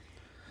just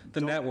the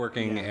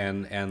networking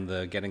and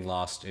the getting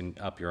lost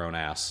up your own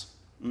ass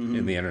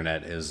in the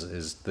internet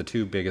is the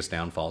two biggest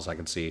downfalls I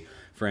can see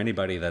for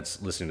anybody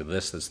that's listening to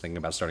this that's thinking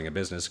about starting a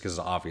business, because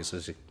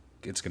obviously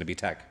it's going to be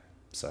tech.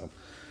 So.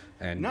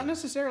 And not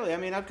necessarily. I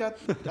mean,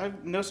 I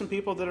know some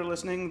people that are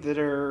listening that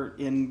are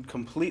in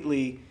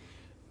completely,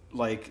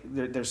 like,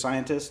 they're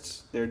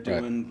scientists. They're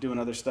doing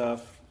other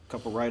stuff. A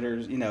couple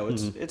writers.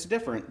 It's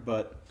different,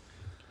 but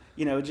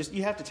just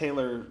you have to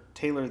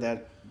tailor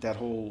that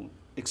whole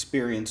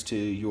experience to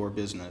your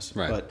business.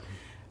 Right. But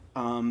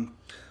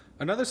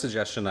another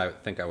suggestion I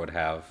think I would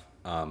have,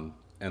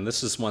 and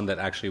this is one that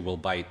actually will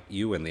bite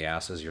you in the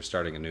ass as you're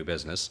starting a new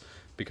business,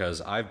 because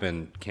I've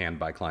been canned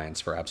by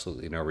clients for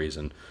absolutely no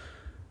reason.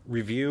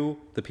 Review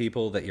the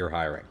people that you're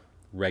hiring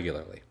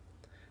regularly.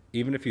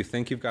 Even if you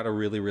think you've got a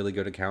really, really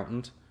good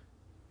accountant,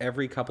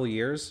 every couple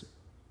years,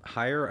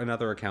 hire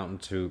another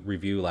accountant to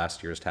review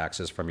last year's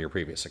taxes from your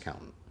previous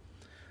accountant.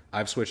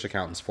 I've switched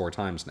accountants 4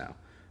 times now.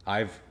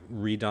 I've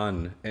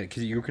redone,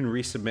 because you can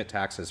resubmit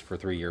taxes for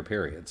 3-year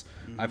periods.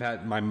 I've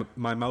had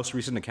my most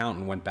recent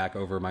accountant went back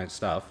over my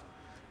stuff,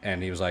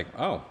 and he was like,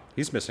 oh,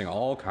 he's missing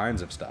all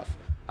kinds of stuff.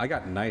 I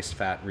got nice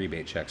fat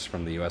rebate checks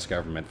from the U.S.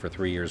 government for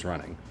 3 years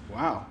running.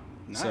 Wow.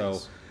 Nice. So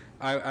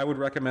I would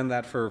recommend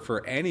that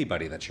for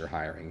anybody that you're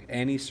hiring,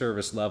 any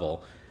service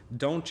level.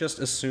 Don't just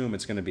assume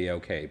it's going to be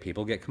okay.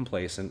 People get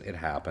complacent. It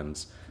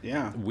happens.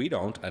 Yeah. We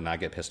don't, and I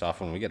get pissed off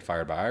when we get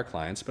fired by our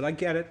clients, but I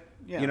get it.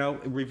 Yeah.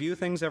 Review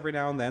things every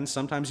now and then.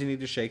 Sometimes you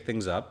need to shake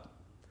things up.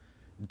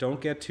 Don't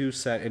get too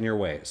set in your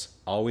ways.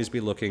 Always be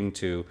looking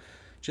to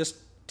just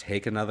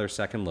take another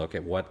second look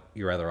at what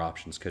your other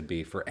options could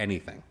be for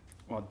anything.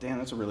 Well, Dan,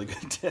 that's a really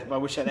good tip. I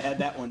wish I'd had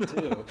that one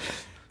too.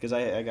 Because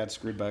I got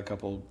screwed by a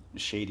couple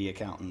shady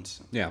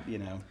accountants. Yeah.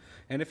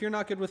 And if you're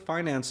not good with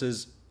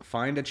finances,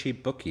 find a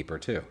cheap bookkeeper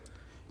too.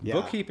 Yeah.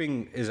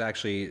 Bookkeeping is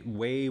actually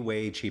way,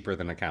 way cheaper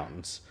than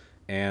accountants.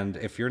 And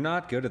if you're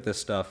not good at this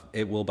stuff,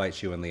 it will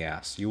bite you in the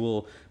ass. You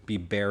will be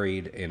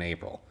buried in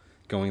April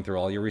going through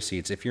all your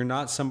receipts. If you're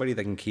not somebody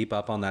that can keep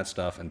up on that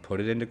stuff and put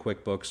it into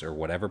QuickBooks or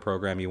whatever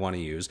program you want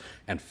to use,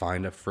 and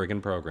find a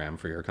friggin' program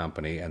for your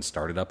company and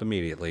start it up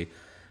immediately,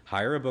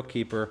 hire a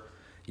bookkeeper.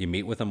 You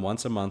meet with them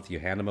once a month, you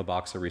hand them a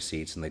box of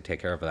receipts, and they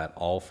take care of that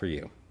all for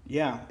you.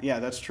 Yeah,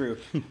 that's true.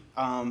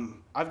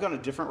 I've gone a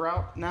different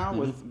route now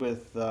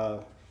with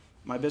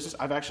my business.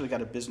 I've actually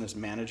got a business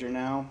manager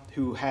now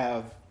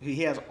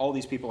he has all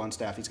these people on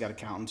staff. He's got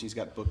accountants, he's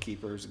got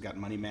bookkeepers, he's got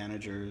money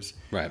managers,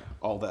 right?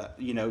 All that,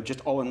 just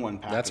all in one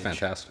package. That's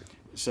fantastic.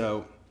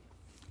 So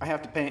I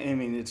have to pay. I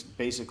mean, it's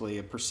basically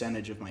a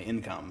percentage of my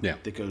income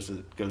that goes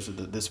to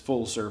this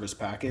full service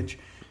package.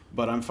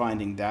 But I'm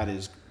finding that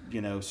is,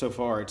 so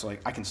far it's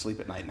like I can sleep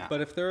at night now.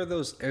 But if there are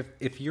those,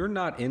 if you're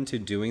not into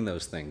doing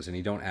those things and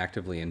you don't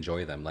actively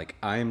enjoy them, like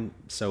I'm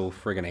so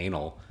friggin'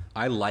 anal,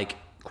 I like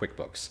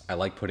QuickBooks. I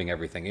like putting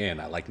everything in.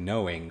 I like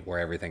knowing where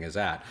everything is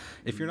at.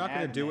 If you're not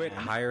going to do it,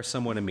 hire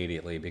someone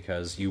immediately,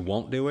 because you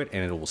won't do it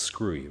and it will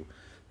screw you.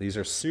 These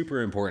are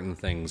super important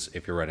things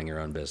if you're running your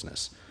own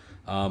business.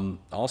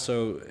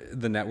 Also,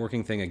 the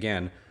networking thing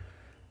again,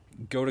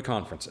 go to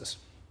conferences.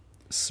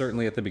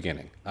 Certainly at the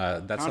beginning.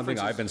 That's something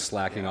I've been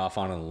slacking off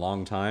on in a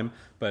long time.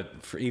 But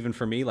even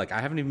for me, like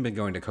I haven't even been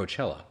going to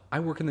Coachella. I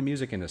work in the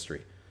music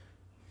industry.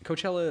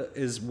 Coachella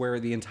is where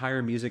the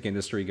entire music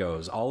industry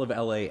goes. All of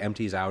LA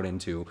empties out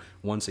into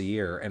once a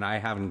year, and I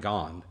haven't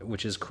gone,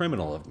 which is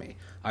criminal of me.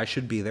 I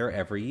should be there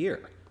every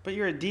year. But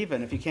you're a diva,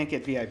 and if you can't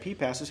get VIP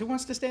passes, who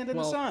wants to stand in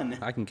the sun?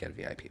 I can get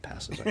VIP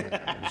passes.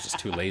 I'm just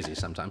too lazy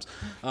sometimes.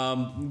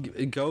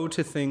 Go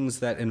to things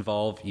that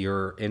involve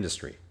your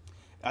industry.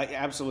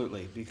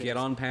 Absolutely. Because, Get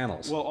on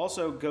panels. Well,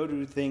 also go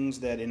to things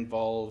that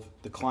involve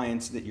the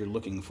clients that you're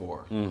looking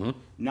for. Mm-hmm.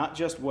 Not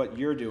just what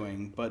you're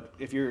doing, but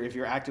if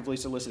you're actively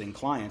soliciting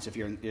clients, if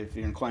you're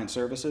in client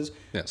services,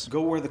 Yes.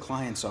 go where the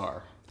clients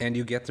are. And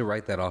you get to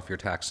write that off your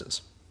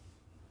taxes.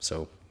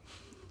 So,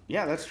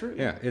 Yeah, that's true.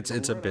 yeah,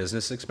 it's a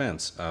business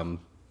expense.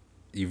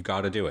 You've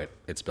got to do it.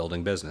 It's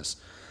building business.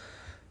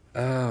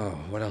 Oh,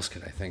 what else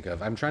could I think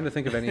of? I'm trying to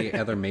think of any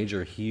other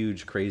major,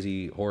 huge,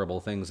 crazy, horrible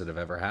things that have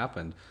ever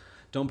happened.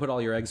 Don't put all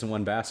your eggs in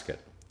one basket.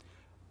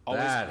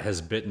 Always- That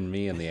has bitten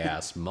me in the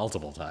ass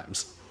multiple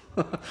times.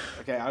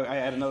 Okay, I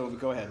had another one.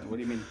 Go ahead. What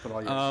do you mean put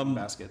all your eggs in the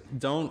basket?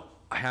 Don't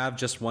have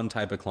just one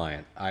type of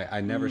client.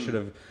 I never should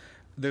have.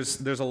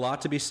 There's a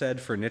lot to be said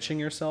for niching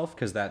yourself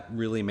because that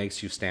really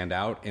makes you stand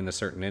out in a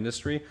certain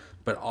industry,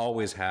 but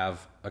always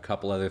have a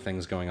couple other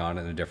things going on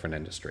in a different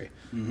industry.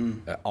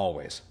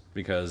 Always.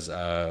 Because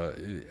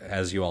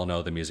as you all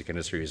know, the music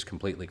industry has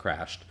completely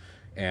crashed.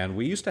 And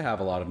we used to have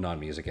a lot of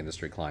non-music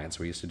industry clients.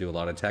 We used to do a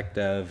lot of tech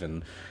dev,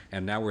 and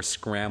now we're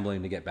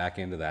scrambling to get back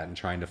into that and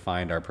trying to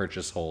find our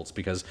purchase holds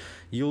because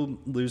you'll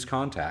lose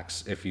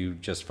contacts if you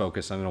just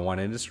focus on one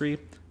industry,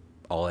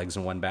 all eggs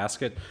in one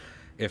basket.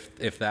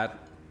 If that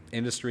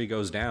industry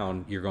goes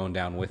down, you're going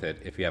down with it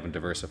if you haven't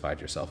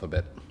diversified yourself a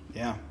bit.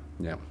 Yeah.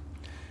 Yeah.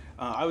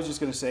 I was just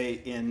going to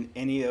say, in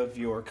any of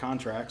your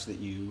contracts that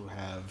you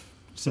have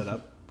set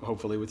up,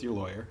 hopefully with your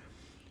lawyer,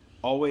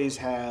 always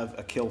have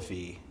a kill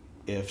fee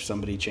if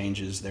somebody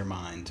changes their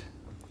mind.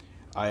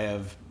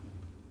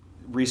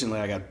 Recently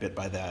I got bit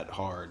by that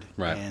hard,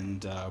 Right.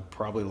 and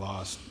probably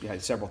lost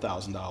several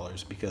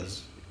 $1,000s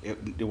because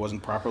it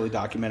wasn't properly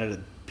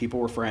documented. People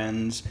were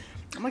friends.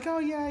 I'm like, oh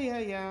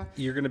yeah.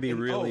 You're going to be And,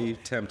 really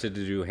tempted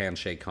to do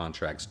handshake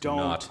contracts. Do Don't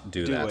not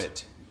do do that.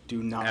 it.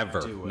 Do not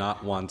Ever. do it.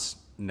 Not once.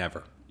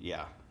 Never.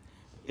 Yeah.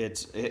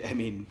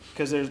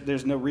 Because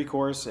there's no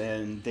recourse,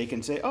 and they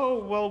can say, oh,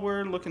 well,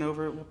 we're looking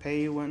over it. We'll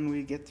pay you when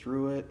we get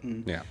through it.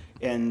 And, Yeah.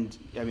 And,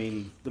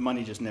 the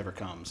money just never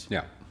comes.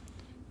 Yeah.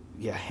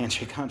 Yeah,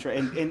 handshake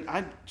contract. And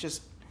I'm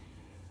just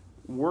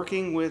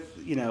working with,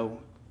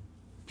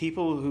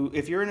 people who,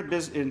 if you're in a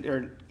business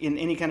or in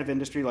any kind of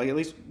industry, like at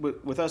least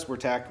with us, we're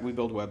tech, we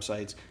build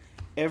websites.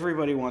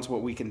 Everybody wants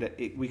what we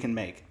can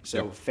make.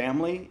 So Yep.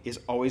 family is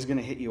always going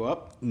to hit you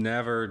up.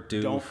 Never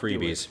do Don't do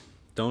freebies. it.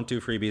 Don't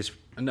do freebies.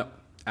 No,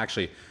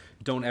 actually,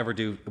 don't ever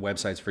do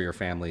websites for your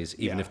families,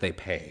 even Yeah. if they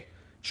pay.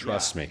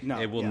 Trust Yeah. me,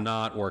 No, it will yeah.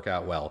 not work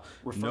out well.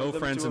 Refer No them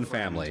friends to a and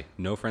friend. family.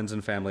 No friends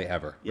and family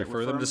ever. Yeah, refer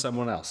refer them to them-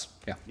 someone else.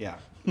 Yeah. Yeah.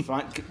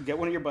 Get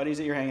one of your buddies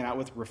that you're hanging out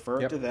with,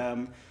 refer Yep. to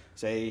them,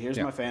 say, here's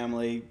Yep. my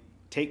family,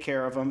 take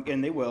care of them,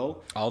 and they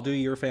will. I'll do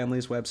your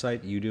family's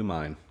website. You do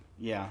mine.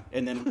 Yeah.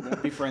 And then we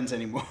won't be friends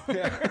anymore.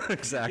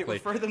 Exactly.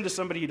 Refer them to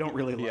somebody you don't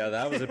really like. Yeah,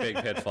 that was a big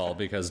pitfall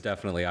because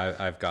definitely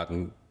I've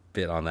gotten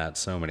bit on that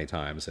so many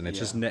times, and it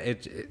just Yeah.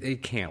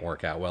 it can't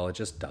work out well. It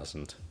just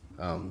doesn't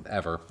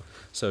ever.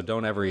 So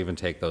don't ever even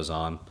take those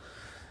on.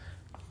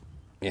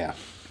 Yeah,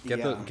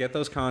 Yeah. get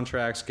those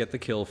contracts. Get the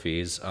kill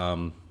fees.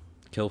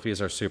 Kill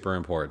fees are super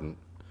important.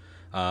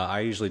 I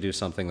usually do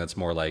something that's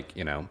more like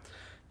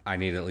I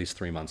need at least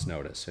 3 months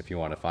notice. If you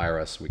want to fire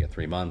us, we get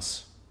 3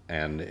 months.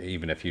 And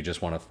even if you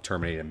just want to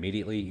terminate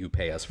immediately, you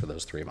pay us for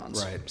those 3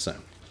 months. Right. So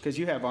Because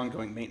you have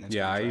ongoing maintenance.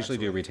 yeah, I contracts usually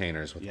do with-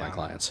 retainers with my Yeah.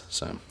 clients.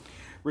 So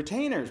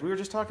Retainers. We were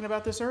just talking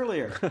about this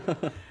earlier.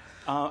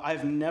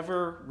 I've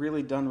never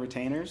really done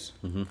retainers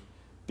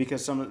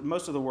because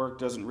most of the work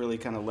doesn't really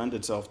kind of lend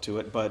itself to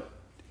it. But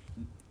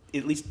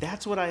at least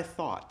that's what I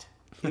thought.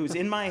 It was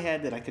in my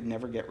head that I could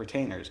never get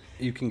retainers.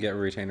 you can get a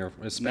retainer,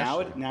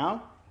 especially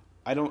Now,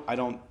 I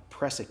don't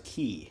press a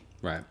key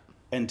right,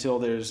 until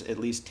there's at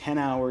least 10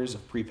 hours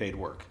of prepaid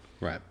work.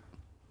 right.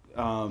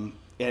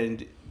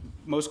 And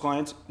most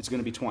clients, it's going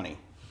to be 20,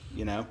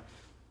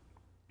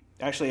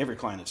 Actually, every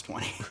client is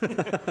 20.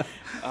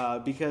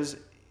 Because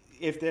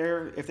if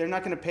they're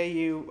not going to pay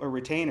you a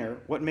retainer,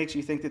 what makes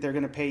you think that they're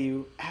going to pay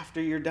you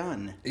after you're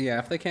done? Yeah,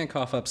 if they can't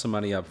cough up some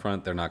money up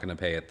front, they're not going to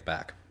pay at the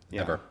back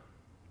Yeah. ever.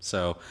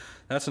 So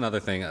that's another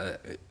thing.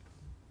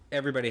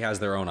 Everybody has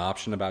their own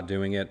option about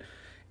doing it.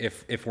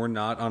 If we're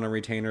not on a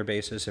retainer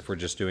basis, if we're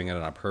just doing it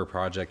on a per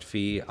project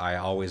fee, I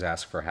always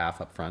ask for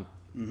half up front,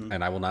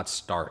 and I will not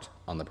start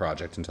on the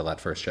project until that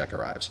first check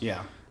arrives.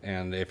 Yeah.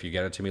 And if you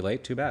get it to me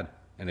late, too bad.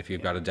 And if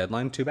you've got a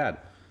deadline, too bad.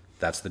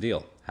 That's the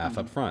deal. Half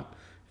up front.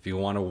 If you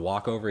want to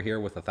walk over here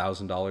with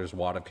 $1,000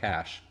 wad of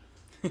cash,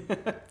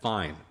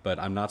 fine. But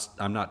I'm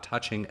not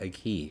touching a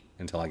key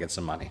until I get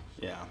some money.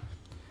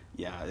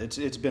 Yeah,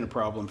 it's been a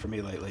problem for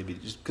me lately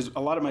because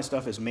a lot of my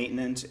stuff is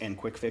maintenance and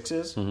quick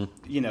fixes.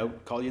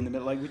 Call you in the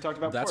middle, like we talked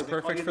about That's before.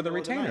 They call you perfect in for the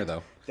middle of retainer, night.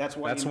 though.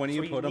 That's when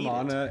you put them need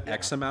on it. a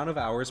X amount of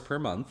hours per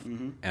month,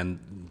 and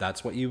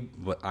that's what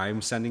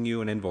I'm sending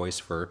you an invoice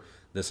for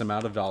this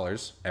amount of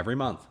dollars every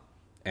month,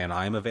 and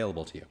I'm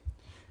available to you.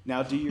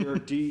 Now, do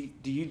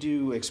you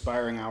do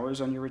expiring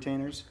hours on your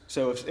retainers?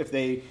 So if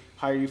they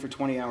hire you for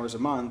 20 hours a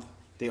month,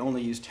 they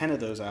only use 10 of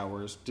those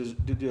hours. Do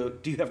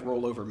you have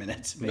rollover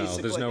minutes? No, there's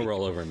no basically?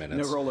 rollover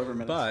minutes. No rollover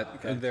minutes. But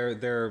Okay.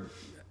 they're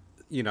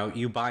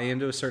you buy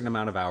into a certain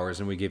amount of hours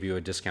and we give you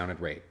a discounted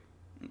rate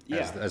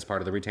as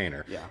part of the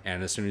retainer. Yeah.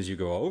 And as soon as you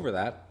go over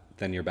that,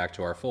 then you're back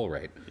to our full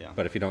rate. Yeah.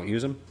 But if you don't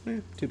use them,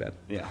 too bad.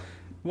 Yeah.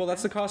 Well,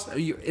 that's the cost.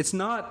 It's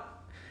not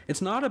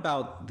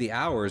about the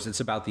hours, it's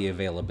about the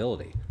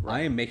availability. Right. I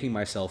am making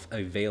myself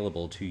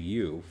available to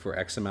you for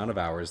X amount of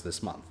hours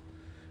this month.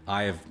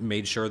 I have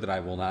made sure that I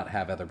will not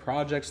have other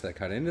projects that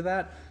cut into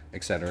that,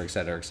 et cetera, et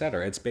cetera, et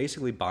cetera. It's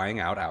basically buying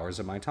out hours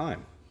of my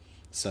time.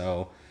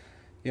 So,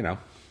 Yeah.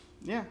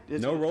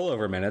 no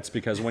rollover minutes,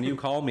 because when you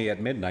call me at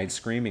midnight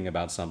screaming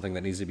about something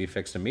that needs to be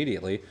fixed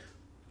immediately,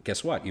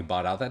 guess what? You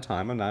bought out that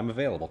time and I'm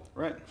available.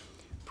 Right.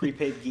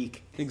 Prepaid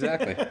geek.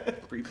 Exactly.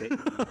 Prepaid.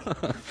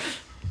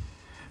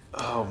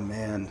 Oh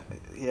man,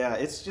 yeah.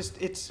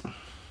 It's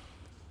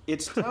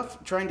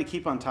tough trying to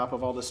keep on top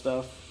of all this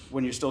stuff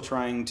when you're still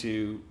trying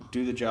to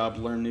do the job,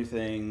 learn new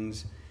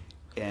things,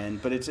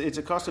 but it's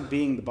a cost of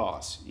being the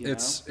boss.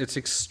 It's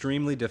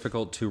extremely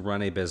difficult to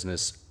run a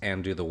business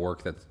and do the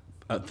work that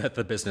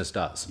the business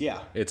does.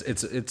 Yeah.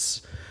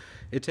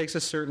 It takes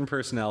a certain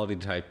personality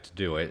type to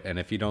do it, and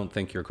if you don't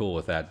think you're cool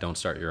with that, don't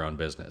start your own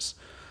business.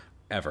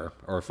 Ever.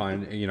 Or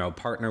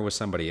partner with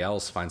somebody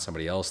else, find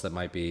somebody else that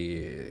might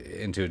be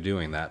into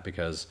doing that,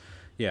 because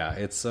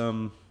it's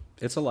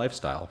a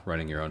lifestyle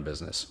running your own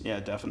business. Yeah,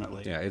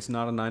 definitely. Yeah, it's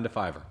not a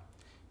 9-to-5er.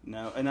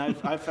 No, and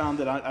I've found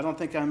that I don't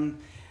think I'm.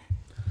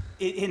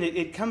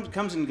 It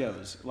comes and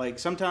goes. Like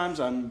sometimes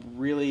I'm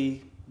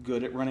really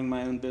good at running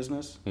my own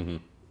business,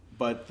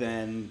 but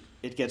then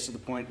it gets to the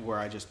point where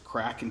I just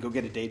crack and go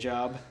get a day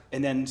job,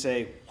 and then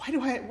say,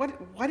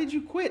 why did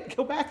you quit?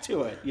 Go back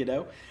to it.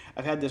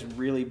 I've had this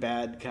really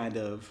bad kind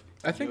of.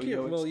 I think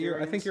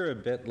you're a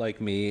bit like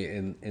me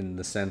in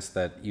the sense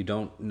that you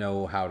don't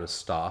know how to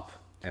stop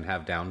and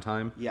have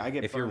downtime. Yeah, I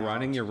get. If you're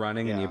running,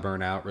 and you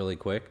burn out really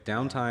quick.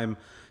 Downtime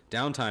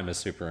is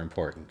super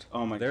important.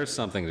 Oh my! There's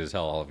something to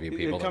tell all of you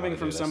people. Coming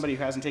from somebody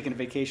who hasn't taken a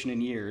vacation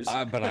in years.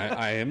 But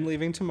I am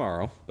leaving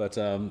tomorrow. But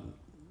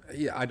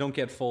I don't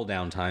get full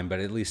downtime, but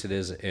at least it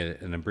is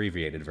an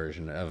abbreviated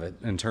version of it.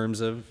 In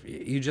terms of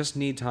you just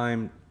need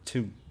time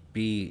to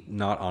be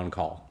not on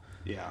call.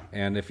 Yeah.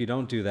 And if you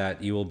don't do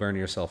that, you will burn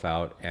yourself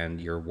out, and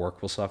your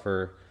work will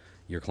suffer,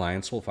 your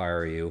clients will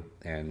fire you,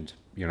 and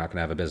you're not going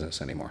to have a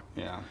business anymore.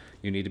 Yeah.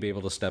 You need to be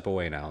able to step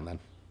away now and then.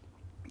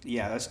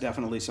 Yeah, that's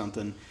definitely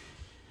something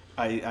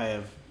I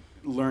have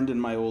learned in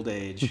my old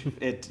age.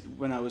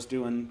 When I was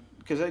doing,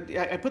 because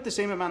I put the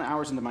same amount of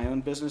hours into my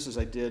own business as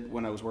I did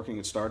when I was working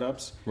at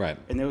startups. Right.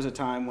 And there was a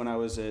time when I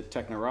was at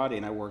Technorati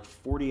and I worked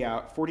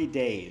 40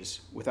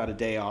 days without a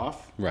day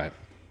off. Right.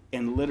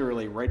 And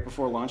literally right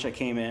before lunch, I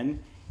came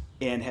in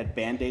and had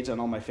Band-Aids on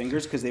all my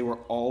fingers because they were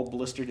all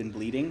blistered and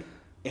bleeding.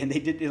 And they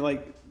did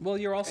like... Well,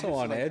 you're also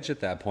on edge at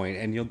that point,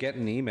 and you'll get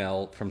an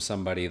email from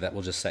somebody that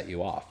will just set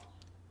you off.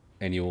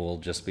 And you will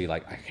just be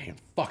like, I can't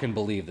fucking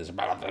believe this. And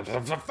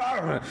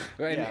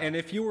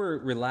if you were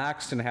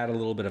relaxed and had a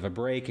little bit of a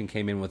break and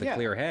came in with a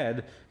clear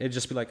head, it'd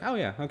just be like, oh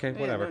yeah, okay,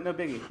 whatever. No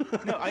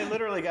biggie. No, I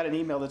literally got an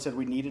email that said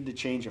we needed to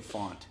change a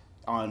font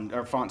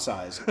or font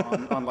size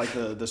on like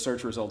the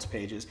search results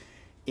pages.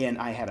 And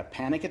I had a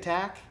panic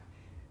attack.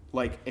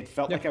 Like, it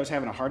felt like I was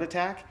having a heart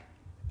attack.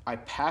 I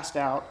passed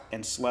out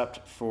and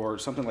slept for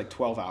something like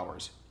 12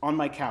 hours on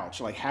my couch,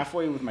 like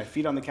halfway with my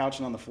feet on the couch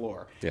and on the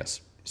floor.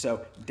 Yes.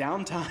 So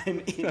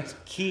downtime is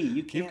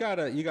key. You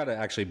gotta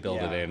actually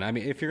build it in. I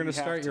mean, if you're gonna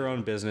start your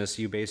own business,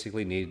 you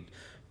basically need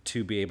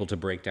to be able to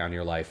break down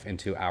your life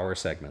into hour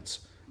segments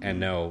and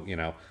know,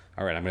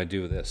 all right, I'm gonna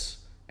do this,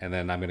 and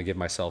then I'm gonna give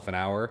myself an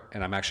hour,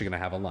 and I'm actually gonna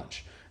have a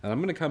lunch. And I'm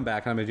going to come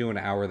back and I'm going to do an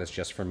hour that's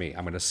just for me.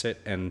 I'm going to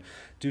sit and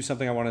do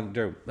something I want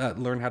to do.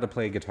 Learn how to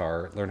play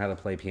guitar, learn how to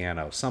play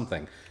piano,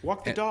 something.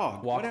 Walk the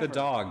dog. Walk the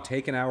dog.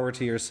 Take an hour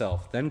to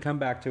yourself. Then come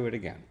back to it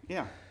again.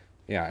 Yeah.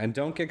 Yeah, and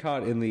don't get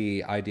caught in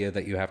the idea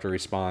that you have to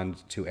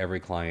respond to every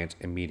client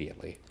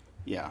immediately.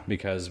 Yeah.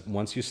 Because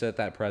once you set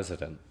that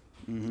precedent,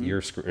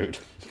 you're screwed.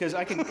 Because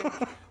I can...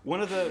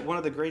 one of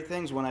the great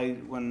things when I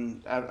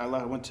went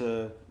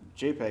to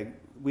JPEG,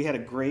 we had a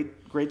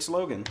great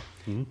slogan.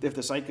 If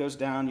the site goes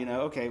down,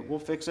 okay, we'll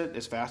fix it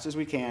as fast as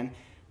we can.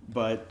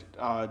 But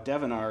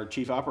Devin, our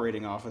chief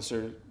operating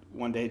officer,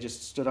 one day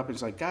just stood up and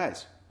was like,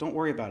 guys, don't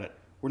worry about it.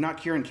 We're not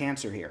curing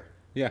cancer here.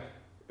 Yeah.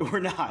 We're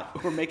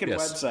not. We're making a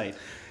website.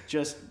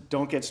 Just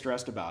don't get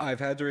stressed about it. I've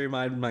had to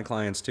remind my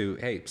clients too,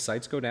 hey,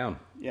 sites go down.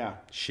 Yeah.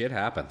 Shit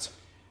happens.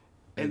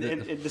 And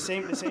the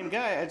same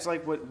guy, it's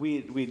like what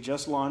we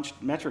just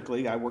launched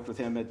Metrically. I worked with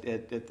him at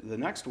the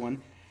next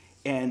one.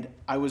 And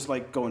I was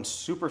like going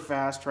super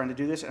fast trying to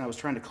do this, and I was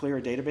trying to clear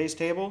a database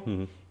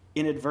table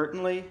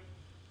inadvertently,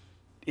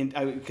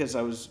 because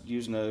I was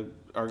using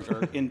our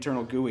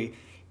internal GUI,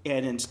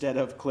 and instead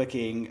of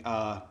clicking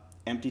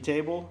empty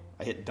table,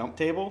 I hit dump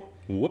table.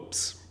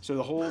 Whoops! So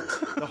the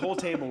whole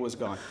table was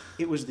gone.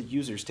 It was the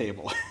users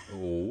table.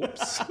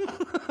 Whoops!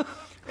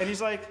 And he's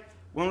like,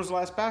 when was the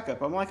last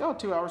backup? I'm like,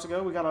 2 hours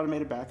ago. We got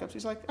automated backups.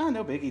 He's like,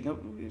 no biggie. No,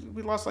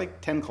 we lost like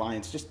 10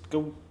 clients. Just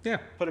go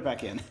put it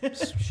back in.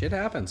 Shit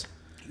happens.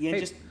 Yeah, hey,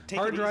 just take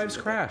hard it drives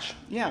easy. crash.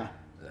 Yeah.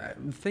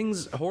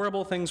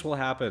 horrible things will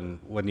happen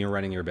when you're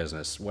running your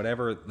business,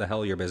 whatever the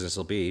hell your business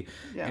will be.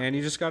 Yeah. And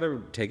you just got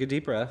to take a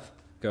deep breath,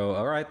 go,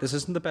 all right, this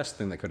isn't the best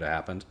thing that could have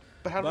happened.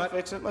 But how do we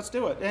fix it? Let's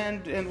do it.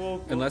 And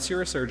we'll Unless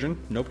you're a surgeon,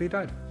 nobody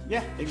died.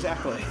 yeah,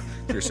 exactly.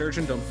 If you're a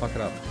surgeon, don't fuck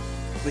it up.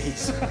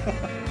 Please.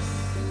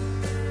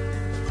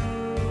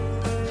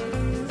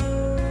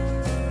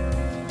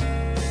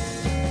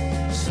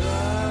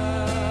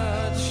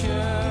 Such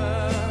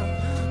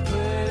a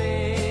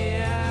pretty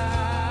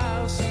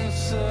house and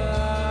such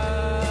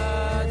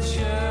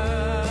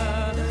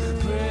a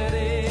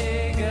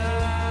pretty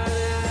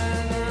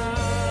garden.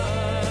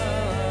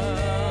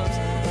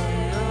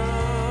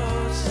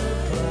 No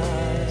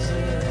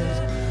surprises,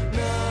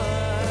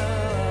 no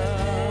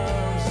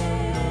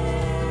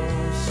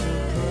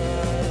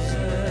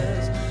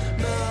surprises,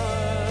 no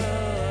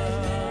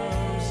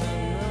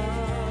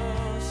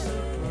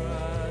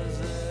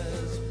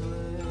surprises,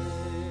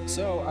 please.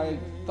 So I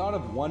thought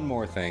of one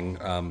more thing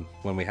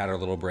when we had our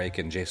little break,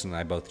 and Jason and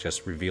I both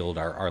just revealed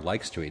our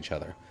likes to each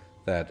other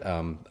that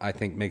I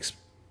think makes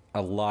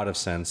a lot of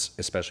sense,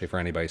 especially for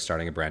anybody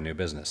starting a brand new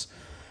business.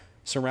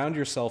 Surround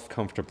yourself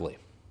comfortably.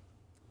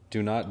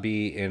 Do not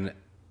be in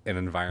an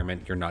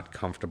environment you're not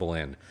comfortable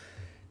in.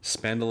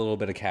 Spend a little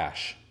bit of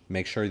cash.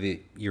 Make sure that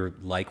you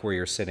like where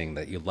you're sitting,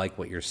 that you like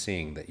what you're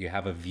seeing, that you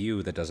have a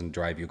view that doesn't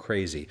drive you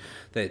crazy,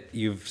 that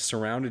you've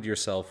surrounded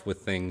yourself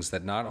with things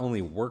that not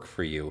only work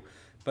for you,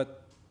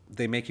 but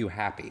they make you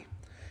happy.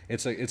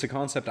 It's a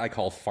concept I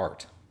call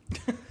fart.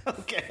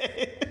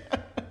 Okay.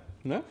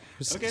 No?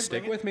 Okay,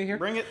 Stick bring with it. me here.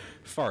 Bring it.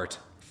 Fart.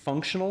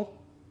 Functional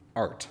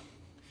art.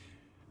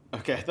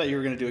 Okay, I thought you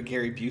were going to do a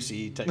Gary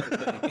Busey type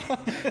of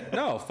thing.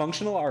 No,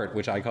 functional art,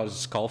 which I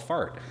call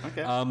fart.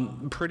 Okay.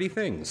 Pretty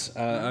things.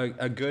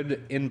 A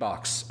good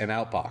inbox and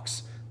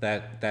outbox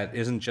that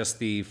isn't just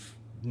the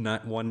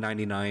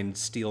 $199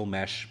 steel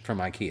mesh from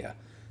IKEA.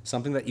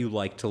 Something that you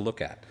like to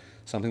look at.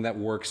 Something that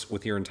works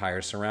with your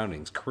entire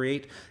surroundings.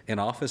 Create an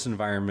office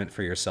environment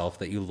for yourself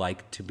that you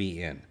like to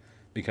be in.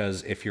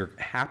 Because if you're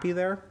happy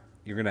there,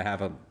 you're going to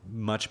have a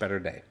much better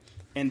day.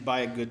 And buy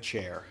a good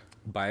chair.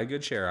 Buy a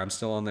good chair. I'm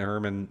still on the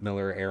Herman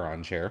Miller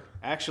Aeron chair.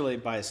 Actually,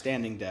 buy a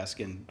standing desk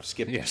and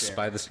skip the Yes, chair.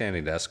 buy the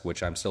standing desk,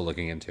 which I'm still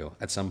looking into.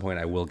 At some point,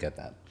 I will get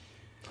that.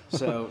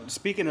 So,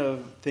 speaking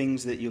of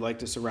things that you like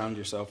to surround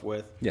yourself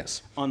with,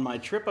 Yes. on my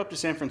trip up to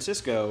San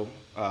Francisco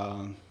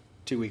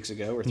 2 weeks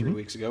ago or 3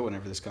 weeks ago,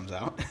 whenever this comes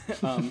out,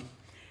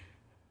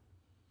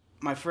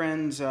 my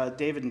friends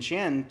David and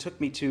Shan took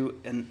me to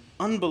an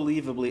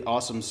unbelievably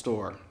awesome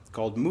store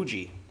called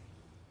Muji.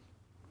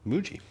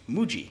 Muji.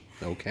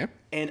 Okay.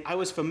 And I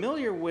was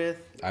familiar with...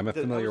 I'm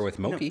familiar with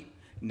Mochi.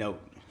 No.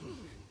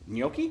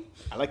 Gnocchi?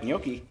 I like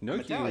gnocchi. I'm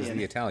Gnocchi is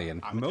the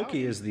Italian. I'm Mochi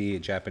Italian. is the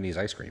Japanese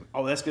ice cream.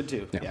 Oh, that's good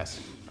too. Yeah. Yes.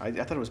 I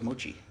thought it was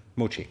mochi.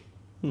 Mochi.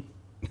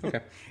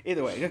 Okay.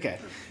 Either way, okay.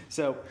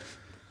 So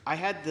I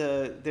had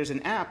there's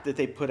an app that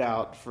they put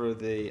out for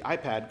the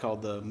iPad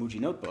called the Muji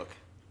Notebook.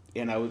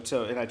 And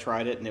I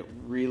tried it and it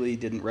really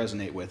didn't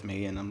resonate with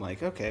me, and I'm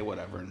like, okay,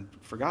 whatever, and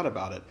forgot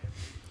about it.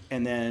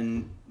 And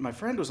then my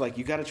friend was like,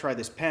 you got to try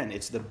this pen.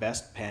 It's the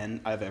best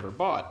pen I've ever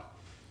bought.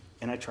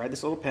 And I tried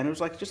this little pen. It was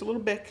like just a little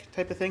Bic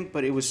type of thing,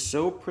 but it was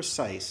so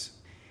precise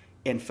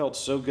and felt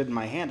so good in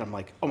my hand. I'm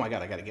like, oh my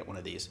God, I got to get one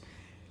of these.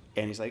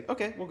 And he's like,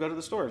 okay, we'll go to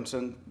the store. And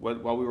so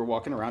while we were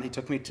walking around, he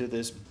took me to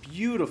this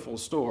beautiful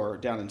store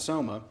down in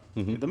Soma,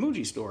 the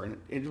Muji store. And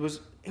it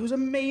was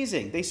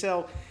amazing. They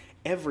sell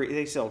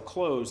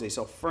clothes, they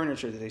sell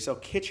furniture, they sell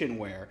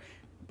kitchenware.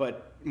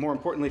 But more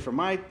importantly for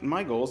my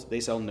goals, they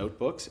sell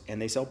notebooks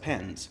and they sell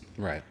pens.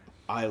 Right.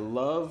 I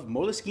love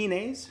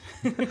Moleskines.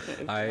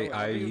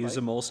 I use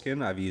a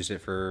Moleskine. I've used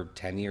it for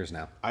 10 years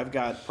now. I've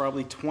got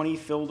probably 20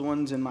 filled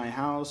ones in my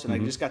house, and I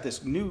just got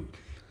this new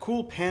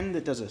cool pen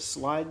that does a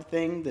slide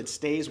thing that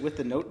stays with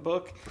the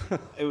notebook.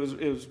 It was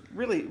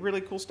really, really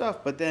cool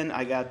stuff. But then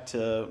I got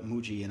to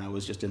Muji, and I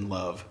was just in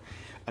love.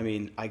 I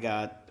mean, I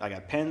got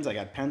pens, I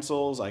got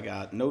pencils, I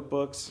got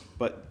notebooks,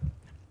 but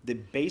the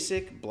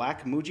basic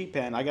black Muji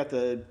pen, I got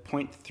the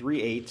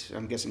 .38,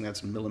 I'm guessing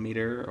that's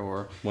millimeter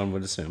or One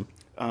would assume.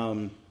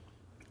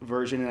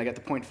 version, and I got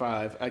the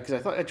 .5 because I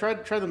thought I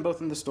tried them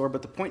both in the store,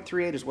 but the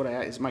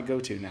 .38 is my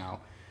go-to now.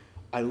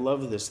 I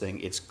love this thing.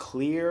 It's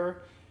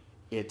clear.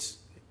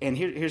 And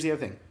here's the other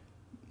thing: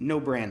 no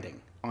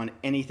branding on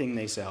anything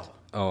they sell.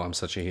 Oh, I'm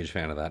such a huge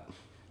fan of that.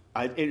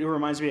 It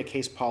reminds me of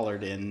Case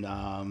Pollard in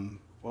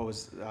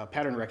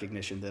Pattern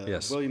Recognition, the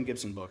Yes. William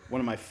Gibson book,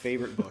 one of my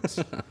favorite books.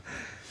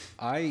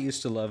 I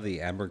used to love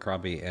the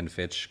Abercrombie and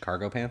Fitch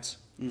cargo pants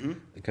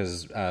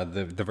because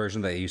the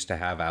version they used to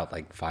have out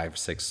like 5,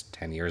 6,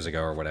 10 years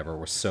ago or whatever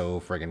was so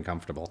friggin'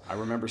 comfortable. I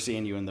remember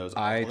seeing you in those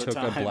all I the took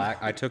time.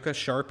 I took a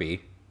Sharpie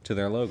to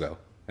their logo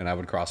and I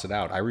would cross it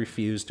out. I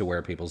refuse to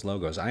wear people's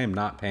logos. I am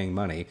not paying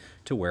money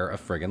to wear a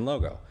friggin'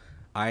 logo.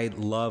 I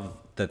love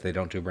that they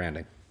don't do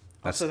branding.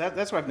 So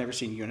that's why I've never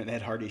seen you in an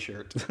Ed Hardy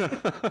shirt.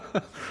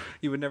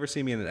 You would never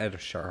see me in an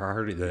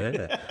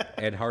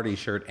Ed Hardy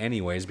shirt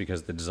anyways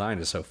because the design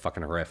is so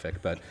fucking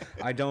horrific. But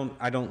I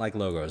don't like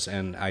logos,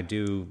 and I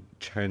do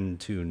tend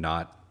to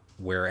not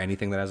wear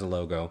anything that has a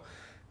logo.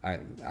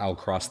 I'll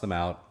cross them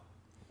out.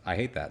 I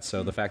hate that.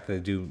 So the fact that they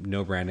do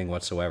no branding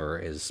whatsoever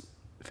is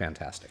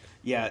fantastic.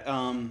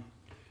 Yeah.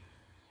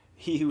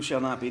 He who shall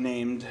not be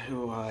named,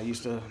 who I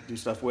used to do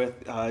stuff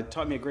with,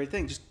 taught me a great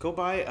thing. Just go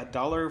buy a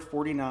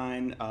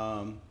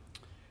 $1.49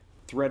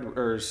 thread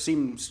or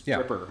seam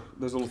stripper.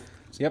 Those little.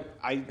 Yep.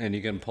 And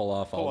you can pull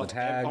off all the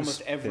tags.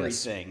 Almost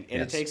everything. Yes.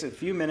 And it takes a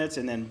few minutes,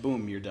 and then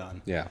boom, you're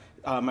done. Yeah.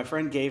 My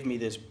friend gave me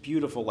this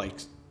beautiful, like,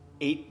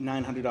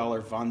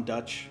 $800-900 Von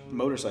Dutch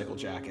motorcycle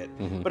jacket,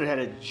 but it had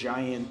a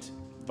giant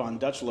Von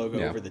Dutch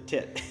logo over the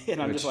tit. And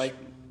I'm just like,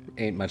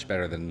 ain't much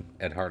better than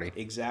Ed Hardy.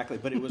 exactly.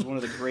 But it was one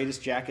of the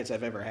greatest jackets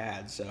I've ever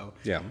had. So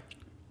Yeah.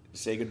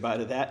 say goodbye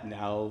to that.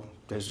 Now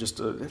there's just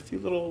a few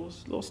little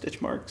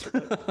stitch marks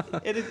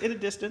but at a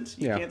distance.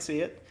 You can't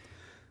see it.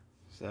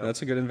 So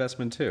That's a good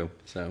investment too.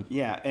 So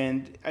yeah,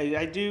 and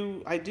I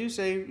do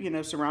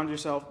say, surround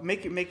yourself,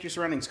 make your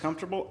surroundings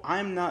comfortable.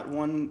 I'm not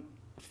one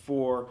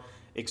for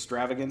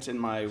extravagance in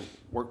my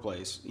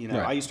workplace. Right.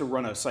 I used to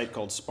run a site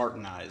called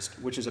Spartanized,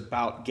 which is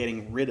about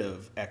getting rid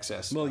of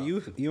excess Well,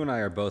 stuff. you and I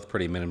are both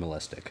pretty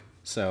minimalistic.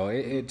 So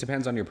it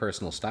depends on your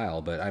personal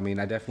style, but I mean,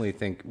 I definitely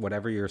think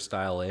whatever your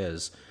style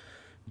is,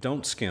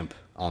 don't skimp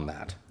on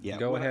that. Yeah,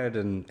 Go ahead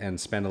and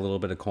spend a little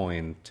bit of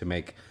coin to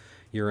make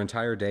your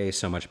entire day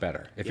so much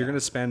better. If you're going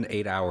to spend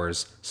 8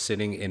 hours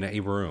sitting in a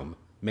room,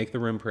 make the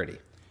room pretty.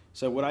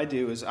 So what I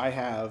do is I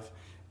have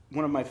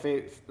one of my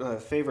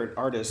favorite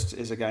artists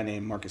is a guy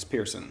named Marcus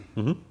Pearson.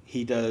 Mm-hmm.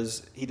 He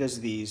does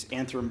these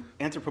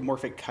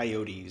anthropomorphic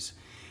coyotes,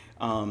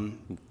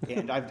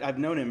 and I've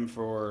known him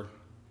for.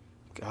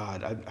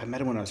 God, I met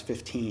him when I was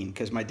 15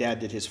 because my dad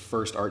did his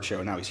first art show,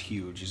 and now he's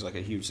huge. He's like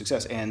a huge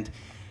success. And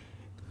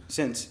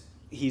since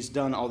he's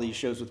done all these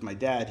shows with my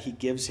dad, he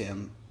gives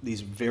him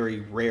these very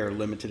rare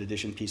limited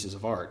edition pieces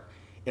of art.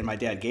 And my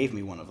dad gave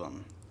me one of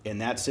them.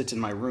 And that sits in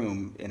my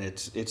room, and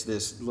it's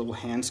this little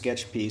hand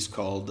sketch piece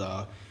called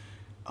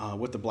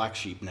What the Black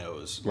Sheep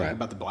Knows, Right.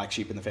 about the black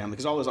sheep in the family,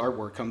 because all his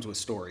artwork comes with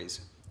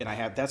stories. And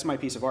that's my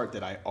piece of art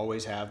that I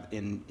always have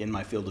in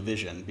my field of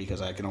vision, because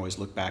I can always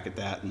look back at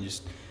that and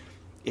just...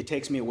 It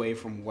takes me away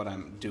from what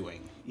I'm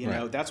doing.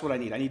 Right. That's what I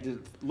need. I need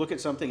to look at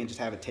something and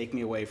just have it take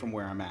me away from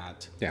where I'm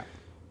at. Yeah.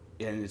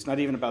 And it's not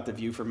even about the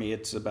view for me.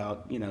 It's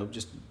about,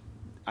 just,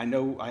 I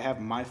know I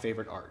have my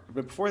favorite art.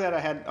 But before that,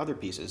 I had other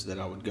pieces that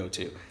I would go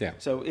to. Yeah.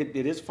 So it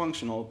is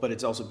functional, but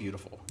it's also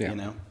beautiful,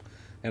 Yeah.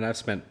 And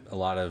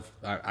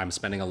I'm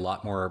spending a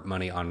lot more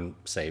money on,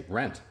 say,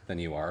 rent than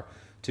you are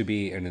to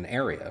be in an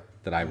area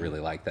that I really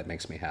like that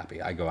makes me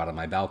happy. I go out on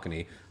my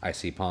balcony, I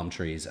see palm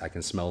trees, I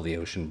can smell the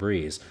ocean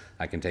breeze,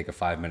 I can take a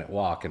 5-minute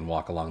walk and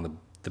walk along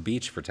the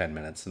beach for 10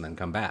 minutes and then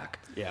come back.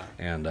 Yeah.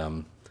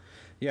 And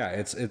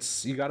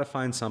it's you got to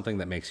find something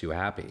that makes you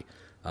happy.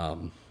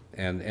 And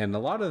a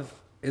lot of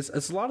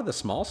it's a lot of the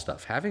small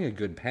stuff. Having a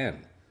good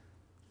pen,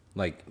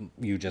 like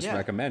you just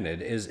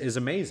recommended, is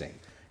amazing.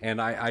 And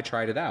I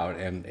tried it out,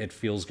 and it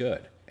feels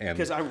good.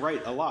 Because I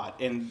write a lot,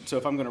 and so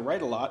if I'm going to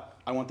write a lot,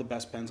 I want the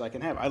best pens I can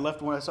have. I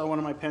saw one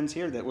of my pens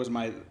here that was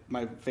my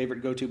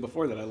favorite go-to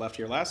before that I left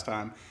here last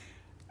time.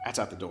 That's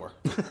out the door.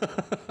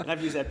 And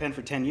I've used that pen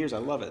for 10 years. I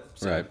love it.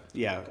 So, Right.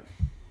 Yeah.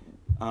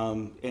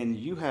 And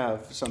you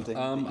have something.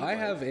 I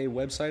have a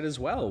website as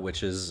well,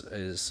 which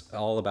is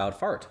all about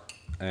fart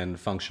and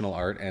functional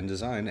art and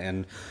design,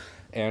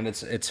 and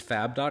it's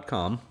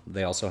fab.com.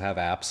 They also have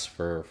apps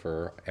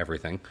for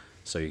everything.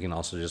 So you can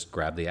also just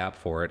grab the app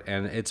for it.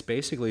 And it's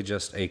basically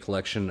just a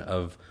collection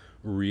of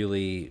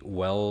really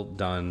well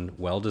done,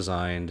 well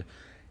designed,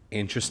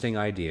 interesting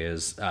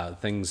ideas,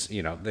 things,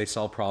 they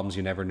solve problems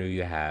you never knew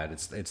you had.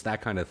 It's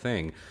that kind of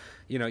thing.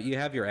 You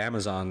have your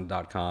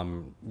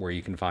Amazon.com where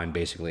you can find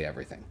basically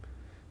everything,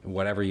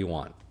 whatever you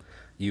want.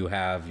 You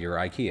have your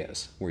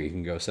IKEAs where you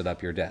can go set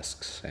up your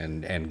desks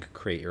and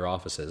create your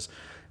offices.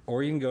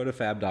 Or you can go to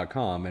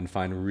fab.com and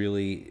find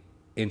really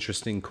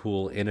interesting,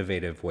 cool,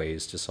 innovative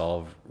ways to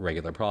solve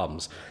regular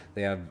problems.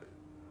 They have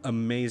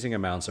amazing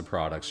amounts of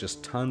products,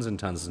 just tons and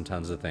tons and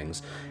tons of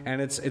things.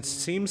 And it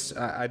seems,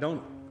 I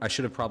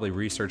should have probably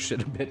researched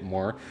it a bit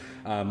more.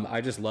 I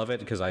just love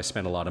it because I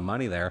spend a lot of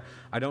money there.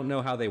 I don't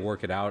know how they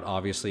work it out.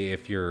 Obviously,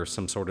 if you're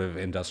some sort of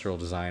industrial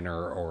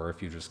designer or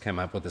if you just came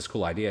up with this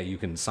cool idea, you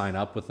can sign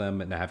up with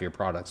them and have your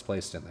products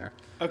placed in there.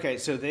 Okay,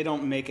 so they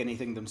don't make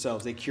anything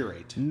themselves. They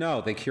curate.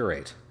 No, they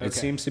curate. Okay. It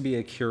seems to be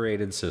a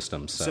curated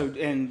system. So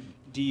and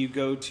do you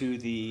go to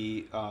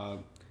the...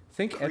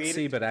 Think creative-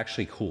 Etsy, but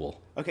actually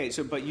cool. Okay,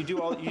 so but you do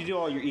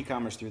all your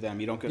e-commerce through them.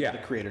 You don't go to the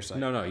creator site.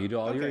 No, you do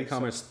all your Okay,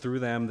 e-commerce through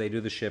them. They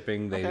do the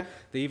shipping. They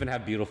even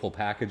have beautiful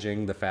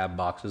packaging. The fab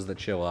boxes that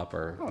show up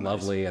are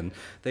lovely, and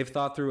they've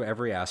thought through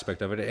every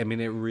aspect of it. I mean,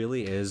 it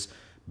really is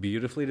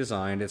beautifully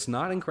designed. It's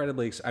not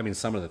incredibly... I mean,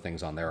 some of the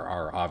things on there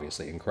are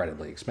obviously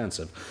incredibly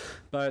expensive,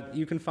 but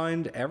you can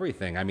find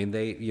everything. I mean,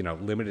 they,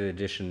 limited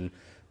edition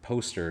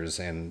posters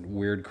and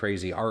weird,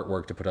 crazy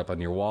artwork to put up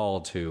on your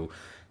wall to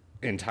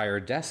entire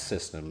desk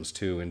systems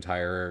to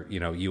entire,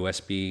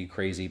 USB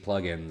crazy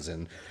plugins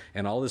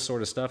and all this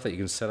sort of stuff that you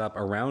can set up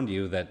around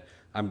you that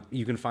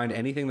you can find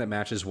anything that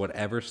matches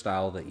whatever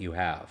style that you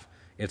have.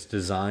 It's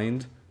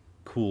designed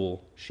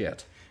cool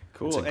shit.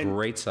 Cool. It's a And-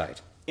 great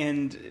site.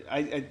 And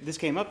this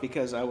came up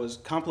because I was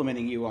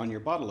complimenting you on your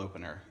bottle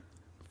opener.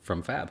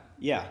 From Fab.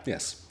 Yeah.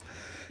 Yes.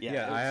 Yeah,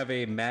 Yeah, I have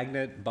a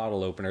magnet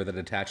bottle opener that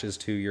attaches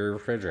to your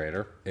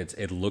refrigerator.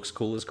 It looks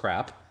cool as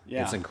crap.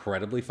 Yeah. It's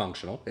incredibly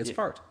functional. It's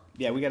fart.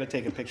 Yeah, we got to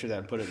take a picture of that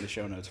and put it in the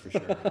show notes for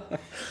sure.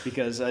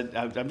 Because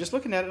I'm just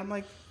looking at it, I'm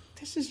like,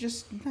 this is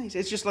just nice.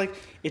 It's just like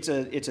it's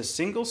a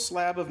single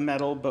slab of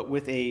metal, but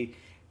with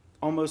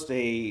almost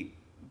a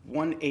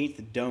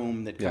 1/8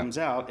 dome that Yeah. comes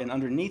out, and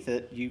underneath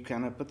it you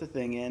kind of put the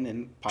thing in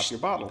and pop your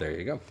bottle. There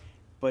you go.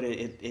 But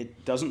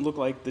it doesn't look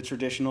like the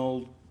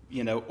traditional,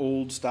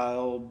 old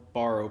style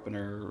bar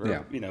opener. Or,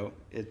 Yeah.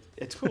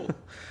 It's cool.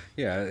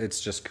 Yeah,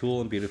 it's just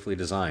cool and beautifully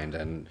designed,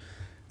 and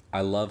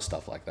I love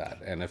stuff like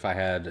that. And if I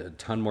had a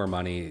ton more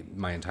money,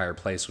 my entire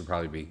place would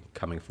probably be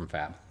coming from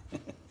Fab.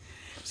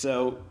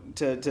 So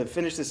to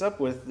finish this up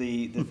with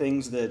the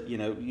things that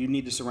you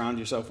need to surround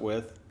yourself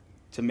with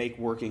to make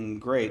working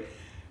great.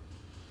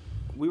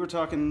 We were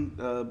talking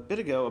a bit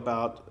ago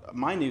about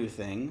my new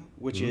thing,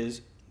 which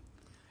is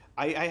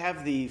I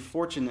have the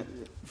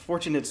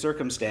fortunate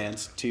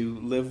circumstance to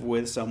live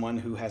with someone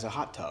who has a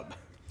hot tub,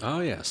 Oh,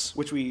 yes.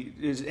 which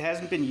it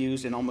hasn't been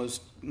used in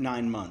almost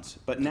 9 months.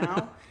 But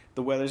now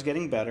the weather's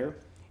getting better.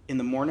 In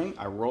the morning,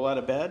 I roll out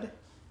of bed,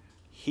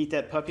 heat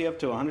that puppy up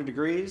to 100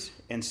 degrees,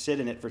 and sit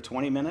in it for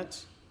 20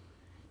 minutes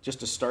just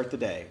to start the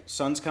day.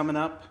 Sun's coming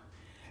up,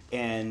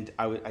 and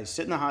I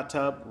sit in the hot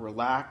tub,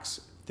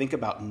 relax, think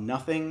about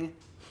nothing.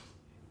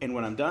 And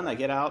when I'm done, I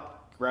get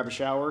out, grab a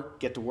shower,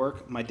 get to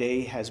work. My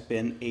day has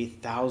been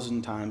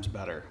 1,000 times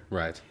better.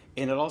 Right.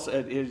 And it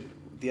also,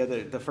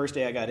 the first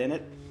day I got in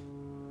it,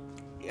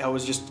 I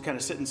was just kind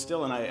of sitting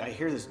still, and I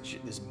hear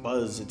this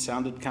buzz. It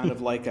sounded kind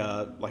of like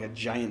a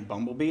giant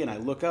bumblebee, and I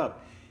look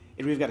up,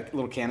 and we've got a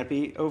little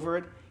canopy over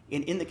it,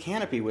 and in the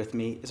canopy with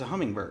me is a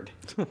hummingbird.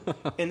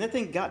 And that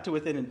thing got to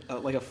within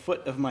like a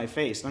foot of my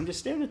face, and I'm just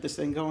staring at this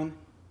thing going,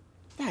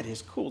 that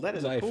is cool. That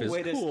is Life a cool is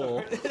way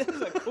cool. to start. That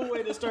is a cool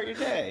way to start your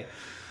day.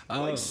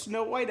 Like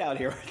Snow White out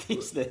here with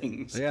these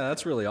things. Yeah,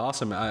 that's really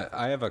awesome.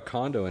 I have a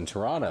condo in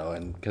Toronto,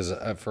 and because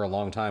for a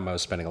long time I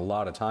was spending a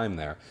lot of time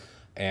there,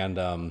 and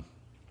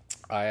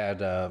I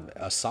had a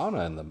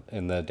sauna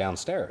in the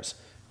downstairs,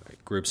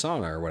 group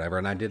sauna or whatever,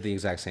 and I did the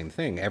exact same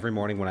thing. Every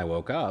morning when I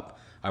woke up,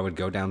 I would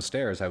go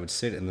downstairs, I would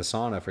sit in the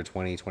sauna for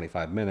 20,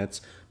 25 minutes,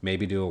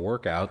 maybe do a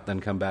workout, then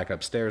come back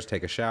upstairs,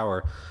 take a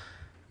shower.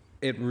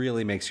 It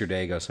really makes your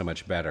day go so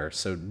much better.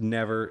 So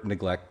never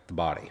neglect the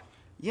body.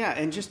 Yeah,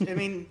 and just,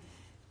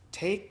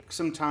 take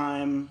some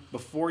time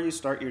before you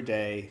start your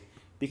day,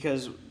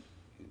 because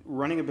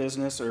running a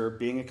business or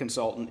being a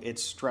consultant,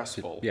 it's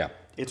stressful. Yeah.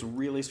 It's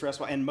really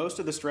stressful, and most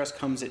of the stress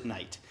comes at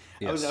night.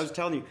 Yes. I was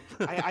telling you,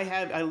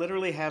 I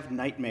literally have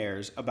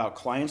nightmares about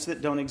clients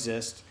that don't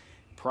exist,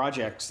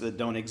 projects that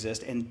don't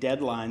exist, and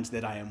deadlines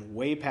that I am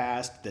way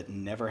past that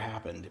never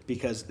happened,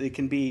 because it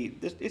can be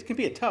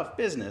a tough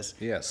business.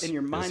 Yes, And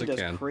your yes, mind it does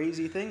can.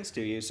 crazy things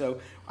to you. So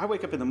I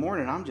wake up in the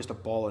morning, I'm just a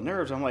ball of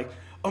nerves. I'm like,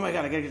 oh my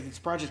God, I gotta get this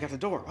project out the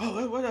door.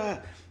 Oh, what?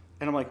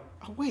 And I'm like,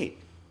 oh wait,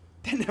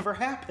 that never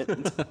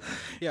happened.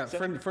 Yeah,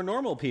 for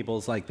normal people,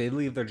 it's like they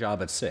leave their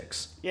job at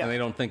 6, Yeah. and they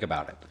don't think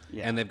about it.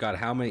 Yeah. And they've got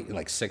how many,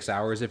 like 6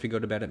 hours if you go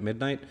to bed at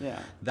midnight? Yeah.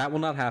 That will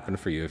not happen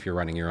for you if you're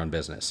running your own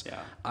business.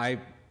 Yeah. I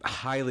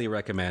highly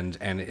recommend,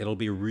 and it'll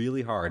be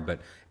really hard, but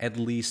at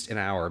least an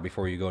hour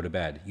before you go to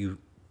bed, you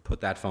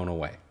put that phone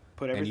away.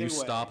 Put and you everything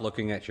away. stop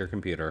looking at your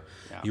computer.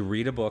 Yeah. You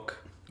read a book,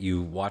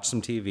 you watch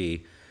some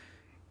TV.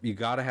 You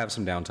got to have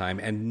some downtime,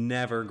 and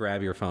never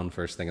grab your phone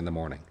first thing in the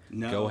morning.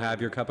 No. Go have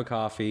your cup of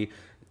coffee.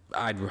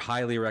 I'd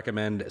highly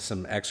recommend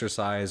some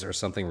exercise or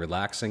something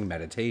relaxing,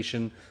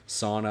 meditation,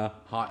 sauna,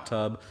 hot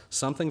tub,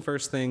 something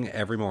first thing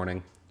every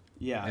morning.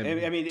 Yeah,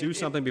 And do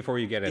something before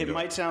you get into It it.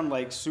 might sound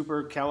like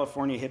super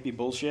California hippie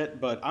bullshit,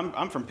 but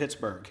I'm from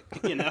Pittsburgh,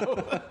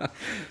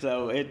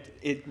 so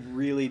it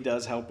really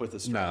does help with the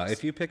stress. No,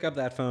 if you pick up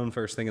that phone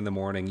first thing in the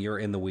morning, you're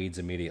in the weeds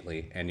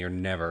immediately, and you're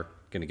never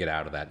going to get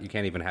out of that. You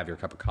can't even have your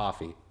cup of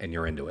coffee, and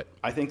you're into it.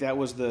 I think that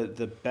was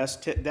the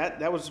best tip.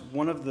 That was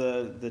one of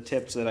the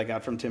tips that I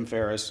got from Tim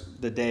Ferriss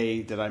the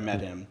day that I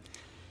met him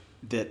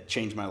that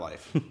changed my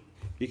life.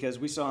 Because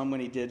we saw him when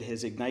he did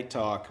his Ignite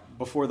talk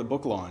before the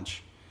book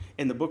launch.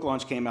 And the book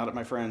launch came out at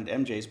my friend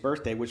MJ's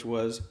birthday, which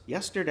was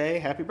yesterday.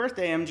 Happy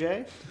birthday,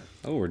 MJ.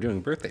 Oh, we're doing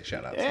birthday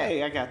shout-outs.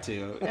 Hey, I got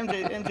to.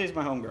 MJ's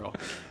my homegirl.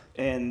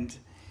 And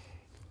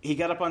he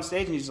got up on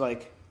stage and he's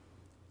like,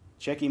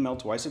 check email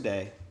twice a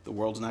day. The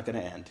world's not going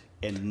to end.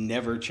 And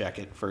never check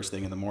it first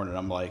thing in the morning.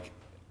 I'm like,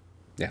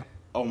 Yeah.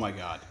 oh my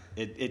God.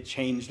 It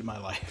changed my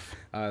life.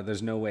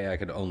 There's no way I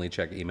could only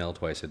check email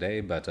twice a day,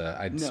 but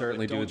I'd No,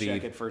 certainly but do don't the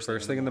check it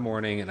first thing in the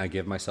morning, and I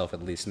give myself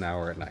at least an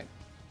hour at night.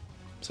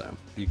 So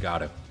you got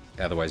to.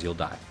 Otherwise, you'll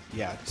die.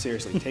 Yeah,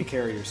 seriously, take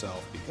care of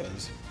yourself,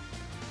 because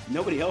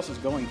nobody else is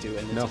going to, and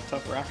it's No. a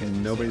tough racket.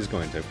 Nobody's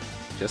going to.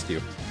 Just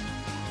you.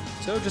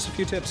 So just a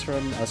few tips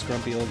from us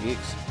grumpy old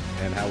geeks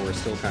and how we're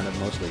still kind of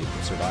mostly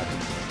surviving.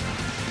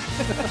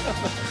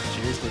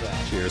 Cheers to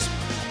that. Cheers.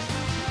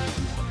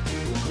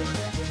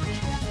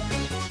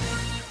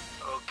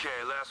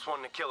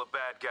 wanting to kill a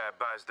bad guy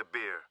buys the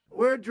beer.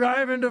 We're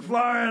driving to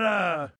Florida.